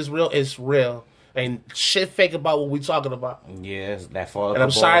this shit is real, it's real. Ain't shit fake about what we talking about. Yes, that fall. And I'm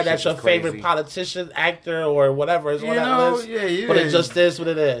sorry that your favorite politician, actor, or whatever is on that list. But it just is what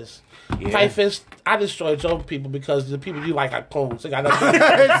it is. Yeah. Tight Fist, I destroyed your people because the people you like are coons. They got nothing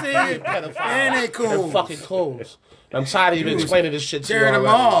to And they coons. They're fucking coons. I'm tired of even explaining this shit to you Tearing them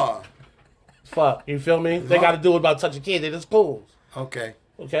already. all. Fuck, you feel me? They got to do it about touching kids. They just coons. Okay.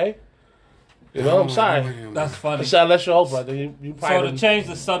 Okay? You know, I'm sorry. That's funny. So unless you're old brother, you So probably... to change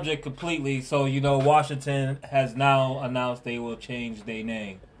the subject completely, so Washington has now announced they will change their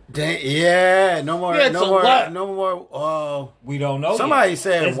name. No more. Yeah, no so more. what? No more. We don't know. Somebody yet.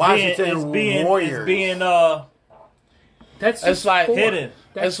 said It's Washington Warriors. It's being That's It's just like four. hidden.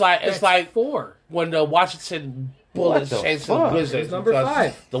 It's like 4. when the Washington Bullets changed to the Wizards. It's number because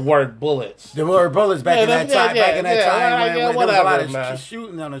 5. The word bullets. There were bullets back in that time. Back in that time when there was a whatever, lot of man.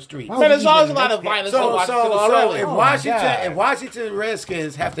 shooting on the streets. Man, there's always a lot of violence in Washington already. If Washington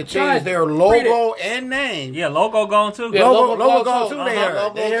Redskins have to change their logo and name, Yeah, logo gone too. Yeah, logo gone too.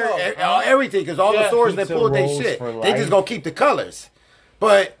 logo They too. heard everything because all the stores that Pizza pulled their rolls shit, for they life. just gonna keep the colors.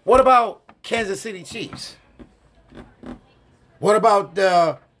 But what about Kansas City Chiefs? What about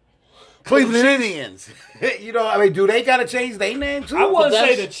the Cleveland Indians? You know, I mean, do they gotta change their name too? I wouldn't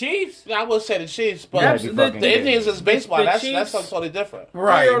say that's- the Chiefs. Yeah, I would say the Chiefs, but Yes, the Indians is baseball. the That's Chiefs- something totally different.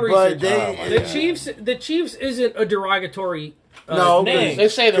 Right, Your but research. they The Chiefs isn't a derogatory no, name. They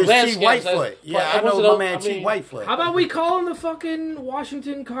say the Chief Redskins. Whitefoot. Yeah, I know my man Chief Whitefoot. How about we call them the fucking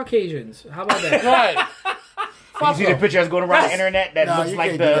Washington Caucasians? How about that? Right. You see the picture that's going around the internet that No, looks you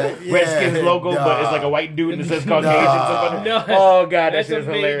like can't the do that. Yeah, Redskins logo, but it's like a white dude and it says Caucasian. No. Oh god, that That's shit is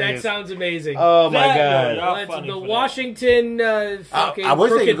amazing. That hilarious. sounds amazing. Oh my That- god. Y'all That's funny the for that. Washington fucking I wish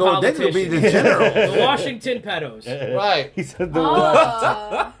they crooked could go. They could be politicians. the general. The Washington pedos. Right. He said the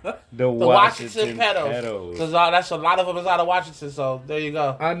Oh. The Washington pedos. Because that's a lot of them is out of Washington, so there you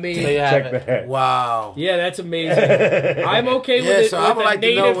go. I mean, There you have Check it. that. Wow. yeah, that's amazing. I'm okay with it so I with would a like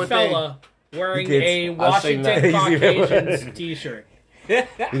to know native what fella wearing You a kids. I'll sing that. Washington Caucasians t-shirt. You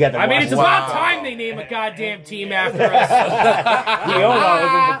got the I mean, it's Wow. about time they name a goddamn team after us. We own all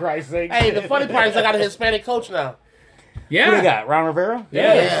of them, for Christ's sake. Hey, the funny part is I got a Hispanic coach now. Yeah. Who we got? Ron Rivera?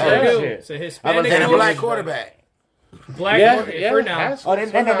 Yeah, Yeah. sure do. Shit. It's a I was Hispanic And a coach. black quarterback. Black for now. Haskins. Oh, they're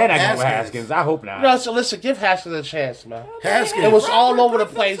not going Haskins. for Haskins. I hope not. No, so listen, give Haskins a chance, man. Haskins. It was all over the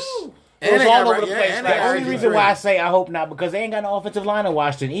place. It And was they all got over the right- place. yeah, and they The got man. only RG3. reason why I say I hope not because they ain't got no offensive line in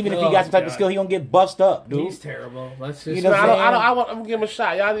Washington. Even if he got some type of God. skill, he gonna get bust up, dude. He's terrible. Let's just You know No, what I'm saying? I want. I'm gonna give him a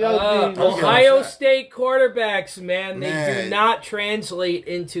shot. Y'all Ohio State quarterbacks, man, they Man. do not translate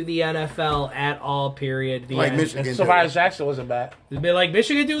into the NFL at all. Period. The Like end. Michigan. Survivor do. Jackson wasn't bad. It's been like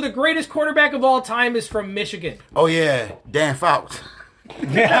Michigan, dude. The greatest quarterback of all time is from Michigan. Oh yeah, Dan Fouts.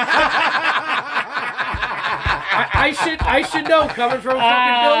 I should know coming from a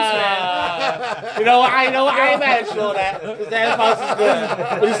fucking Bills fan. You know, I ain't mad at you on that. Because Dan Fouts is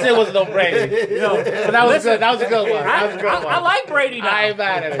good, but he still wasn't no Brady. But that was good. That was a good one. That was a good one. I like Brady now. I ain't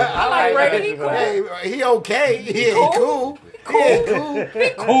mad at it. I like Brady. He cool. Hey, he okay. He ain't cool. He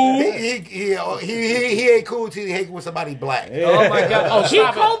ain't cool. He ain't cool till he hang with somebody black. Oh my god! Oh, He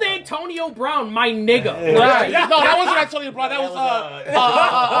stop it. called Antonio Brown my nigga. Right. No, that wasn't Antonio Brown. That was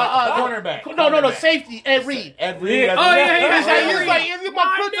cornerback. no, safety. Ed Reed. Oh yeah, He's like, it's my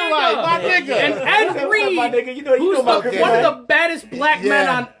kryptonite, my nigga. And Ed Reed, My nigga, you know who's my one kryptonite. of the baddest black men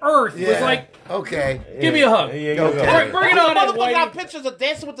Yeah. on earth, was Yeah. like, Okay. "Give me a hug." Yeah, Okay. Bring it on, in, Motherfucker got Whitey. pictures of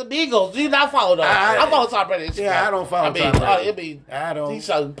dancing with the Beagles. Do you not follow those? I follow Tom Brady. Yeah, I don't follow Tom Brady. I don't. He's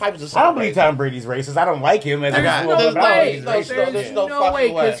pipes I don't believe Tom Brady's racist. I don't like him as a got- football There's player. no way. He's No, racist. there's no No fucking way,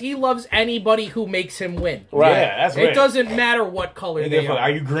 way. because he loves anybody who makes him win. Right. Yeah, that's It right. doesn't matter what color they Are are.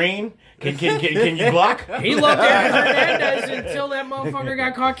 you green? Can you block? He loved Aaron Hernandez until that motherfucker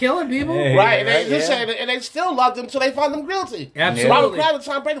got caught killing people. Yeah. Right, and they, Yeah. and they still loved him until they found him guilty. Absolutely. Robert Kraft and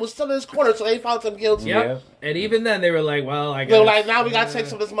Tom Brady was still in his corner until they found him guilty. Yep. Yeah. And even then, they were like, "Well, I They were guess." like, now we got to take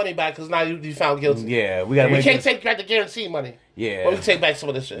some of this money back because now you found guilty. Yeah, we got to We can't take back the guarantee money. Yeah. But we can take back some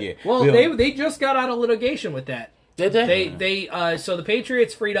of this shit. Yeah. Well, We they just got out of litigation with that. Did they? So the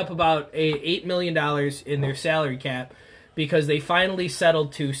Patriots freed up about $8 million in their salary cap because they finally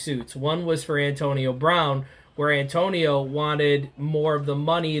settled 2 suits. One was for Antonio Brown, where Antonio wanted more of the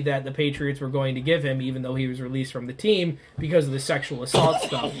money that the Patriots were going to give him, even though he was released from the team because of the sexual assault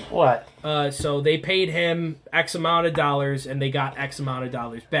stuff. What? So they paid him X amount of dollars, and they got X amount of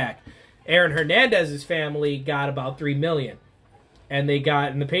dollars back. Aaron Hernandez's family got about $3 million, and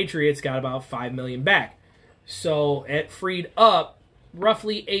the Patriots got about $5 million back. So it freed up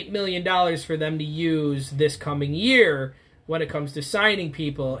roughly $8 million for them to use this coming year when it comes to signing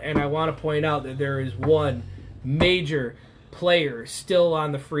people. And I want to point out that there is one major player still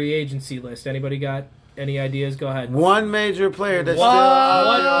on the free agency list. Anybody got any ideas? Go ahead. One major player that's still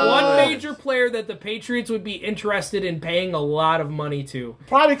One major player that the Patriots would be interested in paying a lot of money to.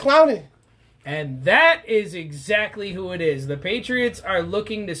 Probably Clowney. And that is exactly who it is. The Patriots are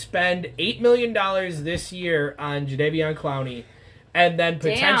looking to spend $8 million this year on Jadeveon Clowney and then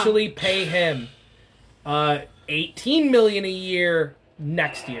potentially pay him $18 million a year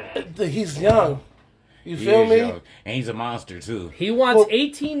next year. He's young. You He feel is me? young. And he's a monster, too. He wants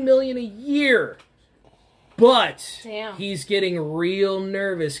 $18 million a year. But Damn. he's getting real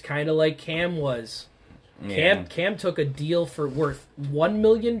nervous, kind of like Cam was. Yeah. Cam took a deal for worth $1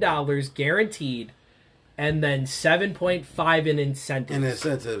 million guaranteed, and then 7.5 in incentives. in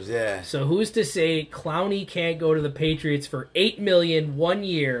incentives, yeah. So who's to say Clowney can't go to the Patriots for $8 million 1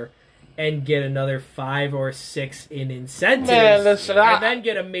 year and get another 5 or 6 in incentives, Man, listen, and then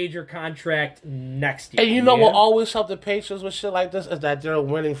get a major contract next year? And you know Yeah. what always help the Patriots with shit like this is that they're a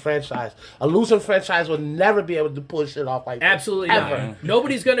winning franchise. A losing franchise would never be able to pull shit off like this. Absolutely Ever. not.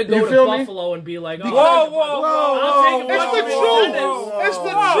 Nobody's going to go You to feel me? Buffalo and be like, Whoa, "Oh, whoa, I'll take a It's bunch the of truth. incentives." It's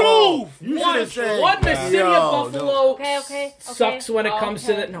the truth. You should have said, One, the city yo, of Buffalo Okay. sucks when it comes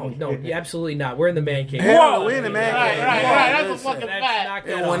to the... No, absolutely not. We're in the man cave. Hell, we in the man Right, cave. right, Yeah, right. That's a listen. fucking That's fact. not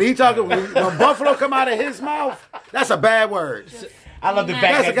And good. when he talking, when Buffalo come out of his mouth, that's a bad word. I love the That's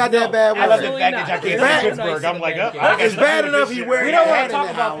fact That's a goddamn bad I love the word. fact that y'all Absolutely can't not. say Pittsburgh. I'm like, It's bad enough he wearing We a don't want hat to in talk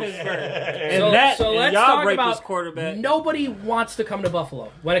the about house. Pittsburgh. So let's y'all talk rapist about quarterback. nobody wants to come to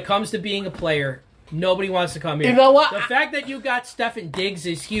Buffalo. When it comes to being a player, nobody wants to come here. You know what? The fact that you got Stefan Diggs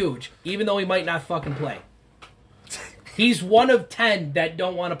is huge, even though he might not fucking play. He's one of 10 that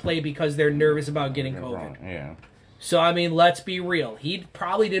don't want to play because they're nervous about getting COVID. Yeah. So, I mean, let's be real. He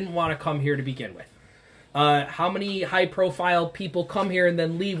probably didn't want to come here to begin with. How many high-profile people come here and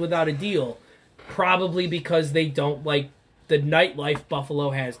then leave without a deal? Probably because they don't like the nightlife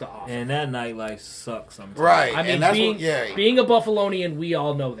Buffalo has to offer. And that nightlife sucks sometimes. Right. I mean, and that's being, what, yeah. being a Buffalonian, we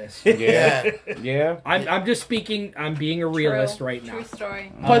all know this. Yeah. Yeah. I'm just speaking. I'm being a realist right now. True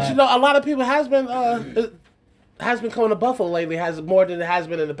story. But you know, a lot of people has been coming to Buffalo lately, has more than it has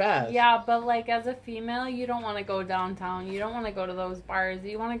been in the past. Yeah, but like as a female, you don't want to go downtown. You don't want to go to those bars.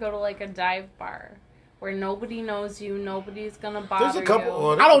 You want to go to like a dive bar where nobody knows you. Nobody's gonna bother There's a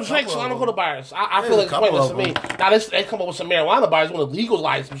couple. you. I don't drink, so I don't go to bars. I feel There's it's a couple pointless to of me. them. Now, they come up with some marijuana bars, want to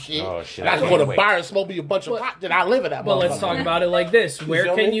legalize some shit. Oh, shit. And I can go to Wait. bars and smoke me a bunch of pot. Then I live in that. But let's motherfucker. talk about it like this: Where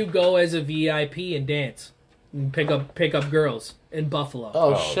feel can me? you go as a VIP and dance, and pick up girls in Buffalo?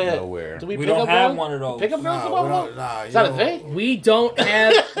 Oh, Oh, shit! nowhere. Do We pick don't up have girls? one of those. Pick up girls in Nah, Buffalo? nah, Is that a you thing? We don't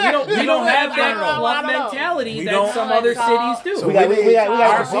have we don't have that I club don't know. mentality We that don't- some No, other it's all- cities do. So We got- we got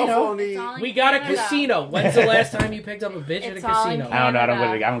our casino. Buffalo It's need. all in We got a Canada. casino. When's the last time you picked up a bitch at a It's all in casino? I don't know. I don't.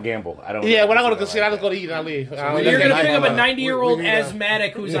 Canada. I don't gamble. I don't. Yeah, when I go to like casino, I just that. go to eat and I leave. we I don't need You're get gonna that. pick up a We- 90-year-old we need that.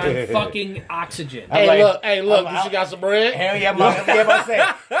 asthmatic who's on fucking oxygen. I'm Hey, like- look! Hey, look! I'm- You got some bread? Hell yeah, mom.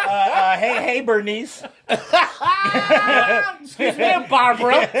 Yeah, I say. Hey, Bernice. Excuse me,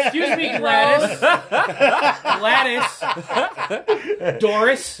 Barbara. Excuse me, Gladys.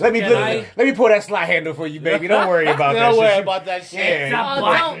 Doris. Let me can I- let me pull that slot handle for you, baby. Don't worry about that. Don't worry shit. about that shit. Yeah. Stop Oh,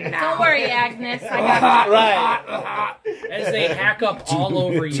 button don't worry, Agnes. I got Right. as they hack up all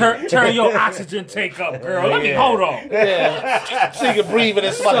over you. Turn your oxygen tank up, girl. Let me Yeah. hold on. Yeah. So you can breathe in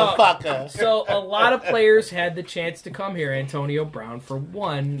this motherfucker. So a lot of players had the chance to come here. Antonio Brown, for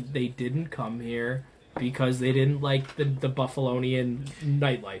one, they didn't come here because they didn't like the Buffalonian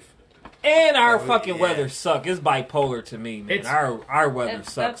nightlife. And our fucking weather suck. It's bipolar to me, man. Our weather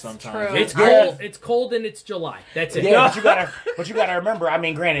sucks sometimes. True. It's cold. It's cold and it's July. That's it. Yeah, but you gotta remember. I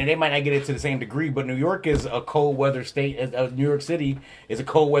mean, granted, they might not get it to the same degree, but New York is a cold weather state. New York City is a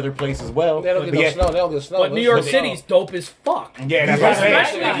cold weather place as well. They don't get no snow. They don't get snow. But New York City's dope as fuck. Yeah, that's what I'm saying.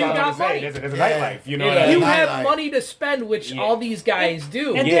 Especially if you That's what got I'm saying. money. There's a nightlife. You know what I You mean? have money to spend, which all these guys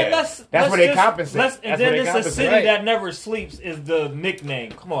do. And Yeah. then let's That's where they just- compensate. And That's then where they it's a compensate. city Right. that never sleeps is the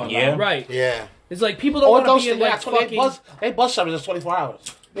nickname. Come on, Yeah. man. Right. Yeah. It's like people don't Oh, want to those be in like fucking. they bus service is 24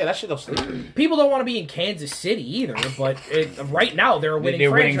 hours. Yeah, that shit don't sleep. People don't want to be in Kansas City either, but right now they're a winning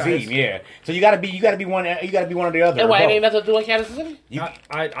They're winning franchise. team, yeah. So you gotta be one or the other. And why, it Both. ain't nothing to do with Kansas City?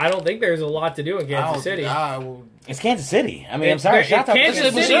 I don't think there's a lot to do in Kansas City. It's Kansas City. I mean, I'm sorry. Shout out Kansas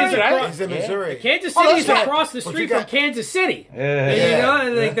to City is Missouri, right? across. He's in Missouri. Kansas Oh, City that's is right. across the But street you got- from Kansas City. Yeah.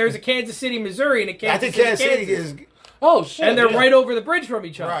 You know, like there's a Kansas City, Missouri, and a I Kansas think City, Kansas City Kansas. is Oh, shit. And they're yeah. right over the bridge from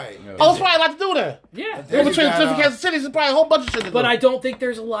each other. right. Oh, it's probably a lot to do there. Yeah. There In you between got, different Kansas Cities, there's probably a whole bunch of shit to do. But I don't think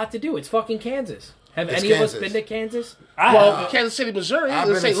there's a lot to do. It's fucking Kansas. Have It's any of us Kansas. been to Kansas? Well, Kansas City, Missouri, I've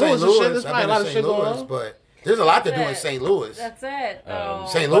there's been to St. Louis and shit. There's I've probably a been lot to of St. shit going Louis, on. but there's a lot to do in That's it. St. Louis. That's it. St.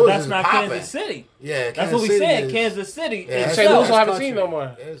 But Louis that's is not popping. Kansas City. Yeah, That's Kansas what we City said. is- Kansas City. Yeah, is St. Louis sucks. don't have a country. team no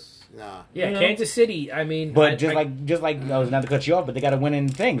more. It's, nah. Yeah, You know? Kansas City. I mean, But I- just like I was not to cut you off, but they got a winning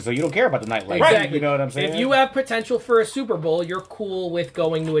thing, so you don't care about the nightlife. Exactly. You know what I'm saying? If you have potential for a Super Bowl, you're cool with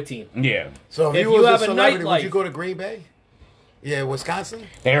going to a team. yeah, So if If you you was have a a celebrity, would nightlife- you go to Green Bay? Yeah, Wisconsin?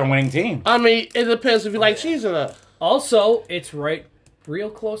 they're a winning team. I mean, it depends if you like cheese or not. Also, it's real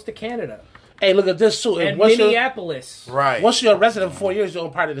close to Canada Hey, look at this, too. and Once you're, Minneapolis. Right. once you're a resident for 4 years, you're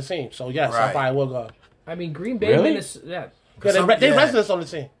part of the team. So, yes, I Right. probably will go. I mean, Green Bay, Really? Minnesota. Yeah, Yeah, Some- they yeah. residents on the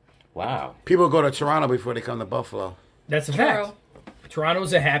team. Wow. People go to Toronto before they come to Buffalo. that's a True. fact.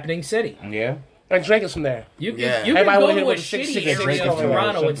 Toronto's a happening city. Yeah. And Drake is from there. You can, Yeah. you can Everybody go wanna to hear a what the six shitty secret area Drake of is from there.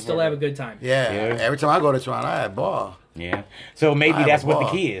 Toronto and still have a good time. Yeah. Yeah. Every time I go to Toronto, I had ball. Yeah. So maybe have that's a what the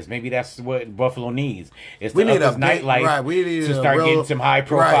ball. key is. Maybe that's what Buffalo needs. Is We to need up a this big- nightlife right, we need to a start real- getting some high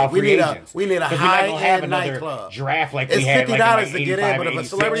profile right, we free need a- agents. we need a 'Cause we're not gonna have high-end another nightclub. draft like It's we had $50 like to get in, 85, but if a 86,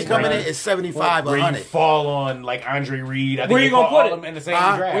 celebrity coming in, right? it's 75, Where you 100. fall on like Andre Reed. I think Where they you gonna fall all put of it? them in the same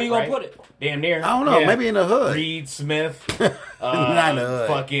Huh? draft. Where you gonna right? put it? Damn near. I don't know. Yeah. Maybe in the hood. Reed Smith. Not in the hood.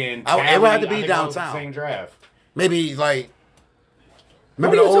 Fucking. It would have to Talley, be I think all the downtown. Same draft. Maybe like. What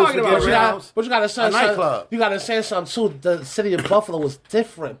are Remember you the old talking about? Spaghetti House? But you gotta say A something. nightclub. You gotta say something too. The city of Buffalo was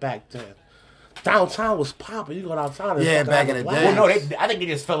different back then. Downtown was popping. You go downtown. and Yeah, fucking back have in a the blast. day. Well, no, I think they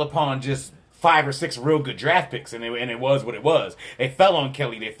just fell upon just 5 or 6 real good draft picks, and it was what it was. They fell on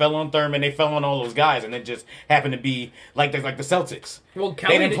Kelly, they fell on Thurman, they fell on all those guys, and it just happened to be like the Celtics. Well,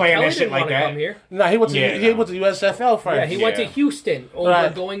 Kelly they didn't play Kelly in that shit didn't like wanna that. come here. No, he went to Yeah, he no. went to USFL first. Yeah, he went to Yeah. Houston over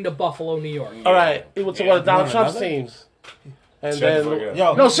Right. going to Buffalo, New York. All right, he went to Yeah. one of Donald One Trump's another? teams. And Shut the then fuck up.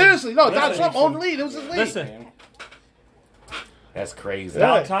 Yo, no, seriously, no, Donald Listen, Trump owned the league. It was his league. Listen, That's crazy. Yeah.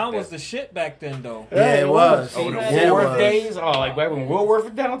 downtown was the shit back then, though. Yeah, it was. Oh, the Yeah, it Woolworth was. days? Oh, like back when Woolworth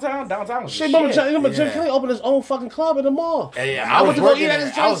was downtown? Downtown was Shit, the remember, shit. remember Jim Yeah. Kelly opened his own fucking club in the mall. Yeah, I went to go working eat at there.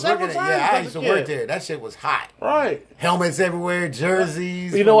 his I joint was several working there. times Yeah, I as used a to work kid. there. That shit was hot. Right. Helmets everywhere,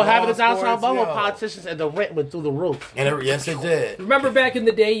 jerseys. You know what from happened all to downtown sports, Buffalo? yo. Politicians and the rent went through the roof. And yes, it did. Remember back in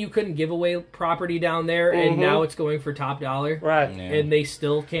the day, you couldn't give away property down there, and now it's going for top dollar. Right. Yeah. And they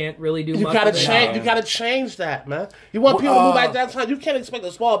still can't really do You much. gotta with it. change. You gotta change that, man. You want people to move back downtown. You can't expect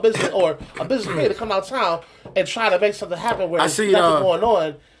a small business or a business player to come downtown and try to make something happen where I there's see, nothing going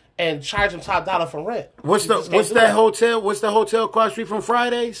on and charge them top dollar for rent. What's You the just can't what's do that hotel? What's the hotel across the street from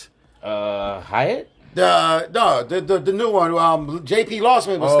Fridays? Hyatt? The new one. JP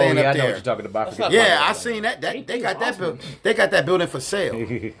Lawson was staying yeah, up I know what there. you're talking about. That's not Yeah, I seen that. They got that built. They got that building for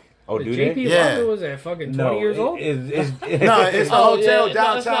sale. Oh, The do JP they? Yeah. Lawson was at fucking 20 years old. No, it's the Oh, hotel yeah,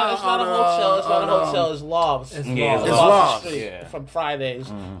 downtown. It's not a hotel. It's not a hotel. It's Lobs. It's Yeah, It's Lobs Lobs. Street Yeah. from Fridays,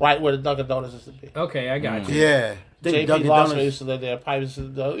 right where the Dunkin' Donuts used to be. Okay, I got you. Yeah, JP Lawson used to live there. Probably used to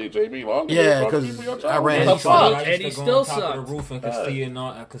JP Lawson. Yeah, 'cause I ran The into fuck? him. I And used he to go still on top of sucked. the roof and could see in.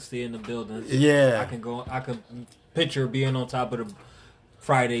 I could see in the buildings. Yeah. I could picture being on top of the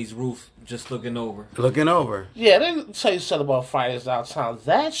Friday's roof, just looking over. Looking over, Yeah, they tell you something about Fridays downtown.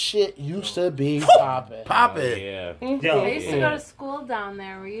 That shit used to be popping. pop Oh, it. yeah. Yo, I used to go to school down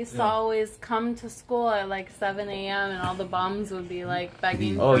there. We used to always come to school at like 7 a.m. and all the bums would be like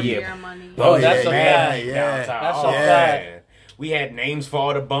begging Oh, for yeah. beer money. Oh, that's a man, fact. Yeah. downtown. That's Oh, a fact. We had names for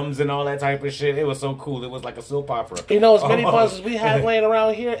all the bums and all that type of shit. It was so cool. It was like a soap opera. You know, as many Oh. buses we have laying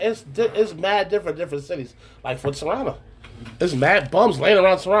around here, it's mad different cities. Like for Toronto. There's mad bums laying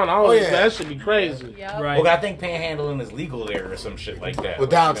around Toronto. Oh, yeah. That should be crazy. Yep. Right. Well, I think panhandling is legal there or some shit like that. Well,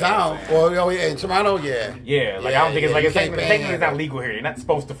 downtown. Well, yeah, in Toronto, yeah. Yeah, like Yeah, I don't think it's like you it's can't technically it's not panhandle. legal here. You're not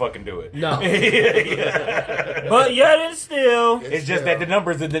supposed to fucking do it. No. Yeah. But yet and still, It's just that the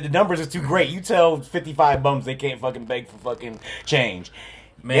numbers is too great. You tell 55 bums they can't fucking beg for fucking change.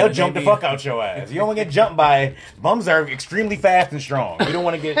 Man, They'll jump the maybe- fuck out your ass. You don't want to get jumped by bums are extremely fast and strong. You don't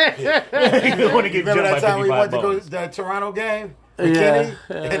want to get you don't want to get Remember jumped that by time we 55 went to go bums. to the Toronto game? With Yeah,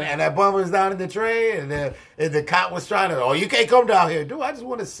 Kenny? And that bum was down in the train, and the cop was trying to, you can't come down here. Dude, I just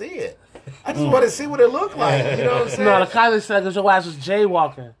want to see it. I just want to see what it looked like. You know what I'm saying? No, the college said because your ass was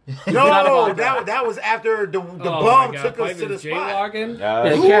jaywalking. No, that was after the bum God, took us to the spot. jaywalking?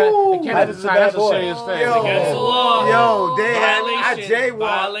 Yeah, Ooh, Canada's a bad boy. serious thing. Against the law. Yo, I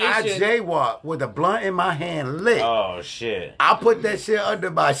Violation. jaywalked with a blunt in my hand lit. Oh shit. I put that shit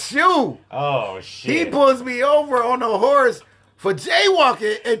under my shoe. Oh He shit. pulls me over on a horse for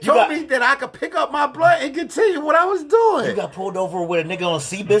jaywalking and told got- me that I could pick up my blunt and continue what I was doing. You got pulled over with a nigga on a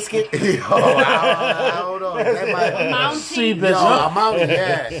sea biscuit? Hold on. That might, Mountain. Sea yo, biscuit. I'm out.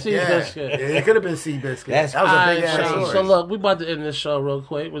 Yeah, Sea yeah. biscuit. Yeah, it could have been sea biscuit. That's- that was a Alright, big ass so, horse. so look, we about to end this show real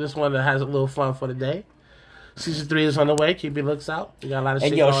quick with this one that has a little fun for the day. Season 3 is on the way. Keep your looks out. We got a lot of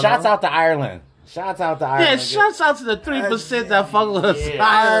shit And yo, going shouts on. out to Ireland. Shouts out to Yeah, Ireland. shouts out to the 3% that fuck with us. Yeah.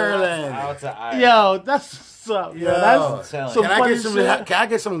 Ireland. Out to Ireland. Yo, that's what's up. Yo, that's telling some you. Can I funny get some? shit. Can I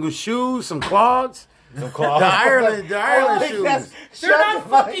get some shoes, some clogs? Some claws. The Ireland shoes. They're not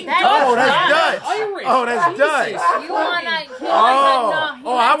fucking That Dutch. Oh, that's They're Dutch. Irish. Oh, that's Dutch. You want to?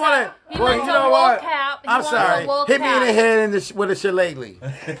 I want to. Well, you know what? Cap. He I'm wants sorry. A wool Hit me in cap. the head with a shillelagh.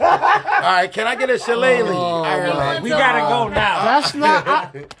 All right, can I get a shillelagh? Oh. Ireland. we gotta go now. That's not.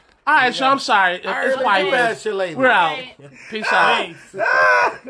 All right, so I'm sorry. It's Ireland, white. you ass shillelagh. We're out. Right. Peace out. Hey.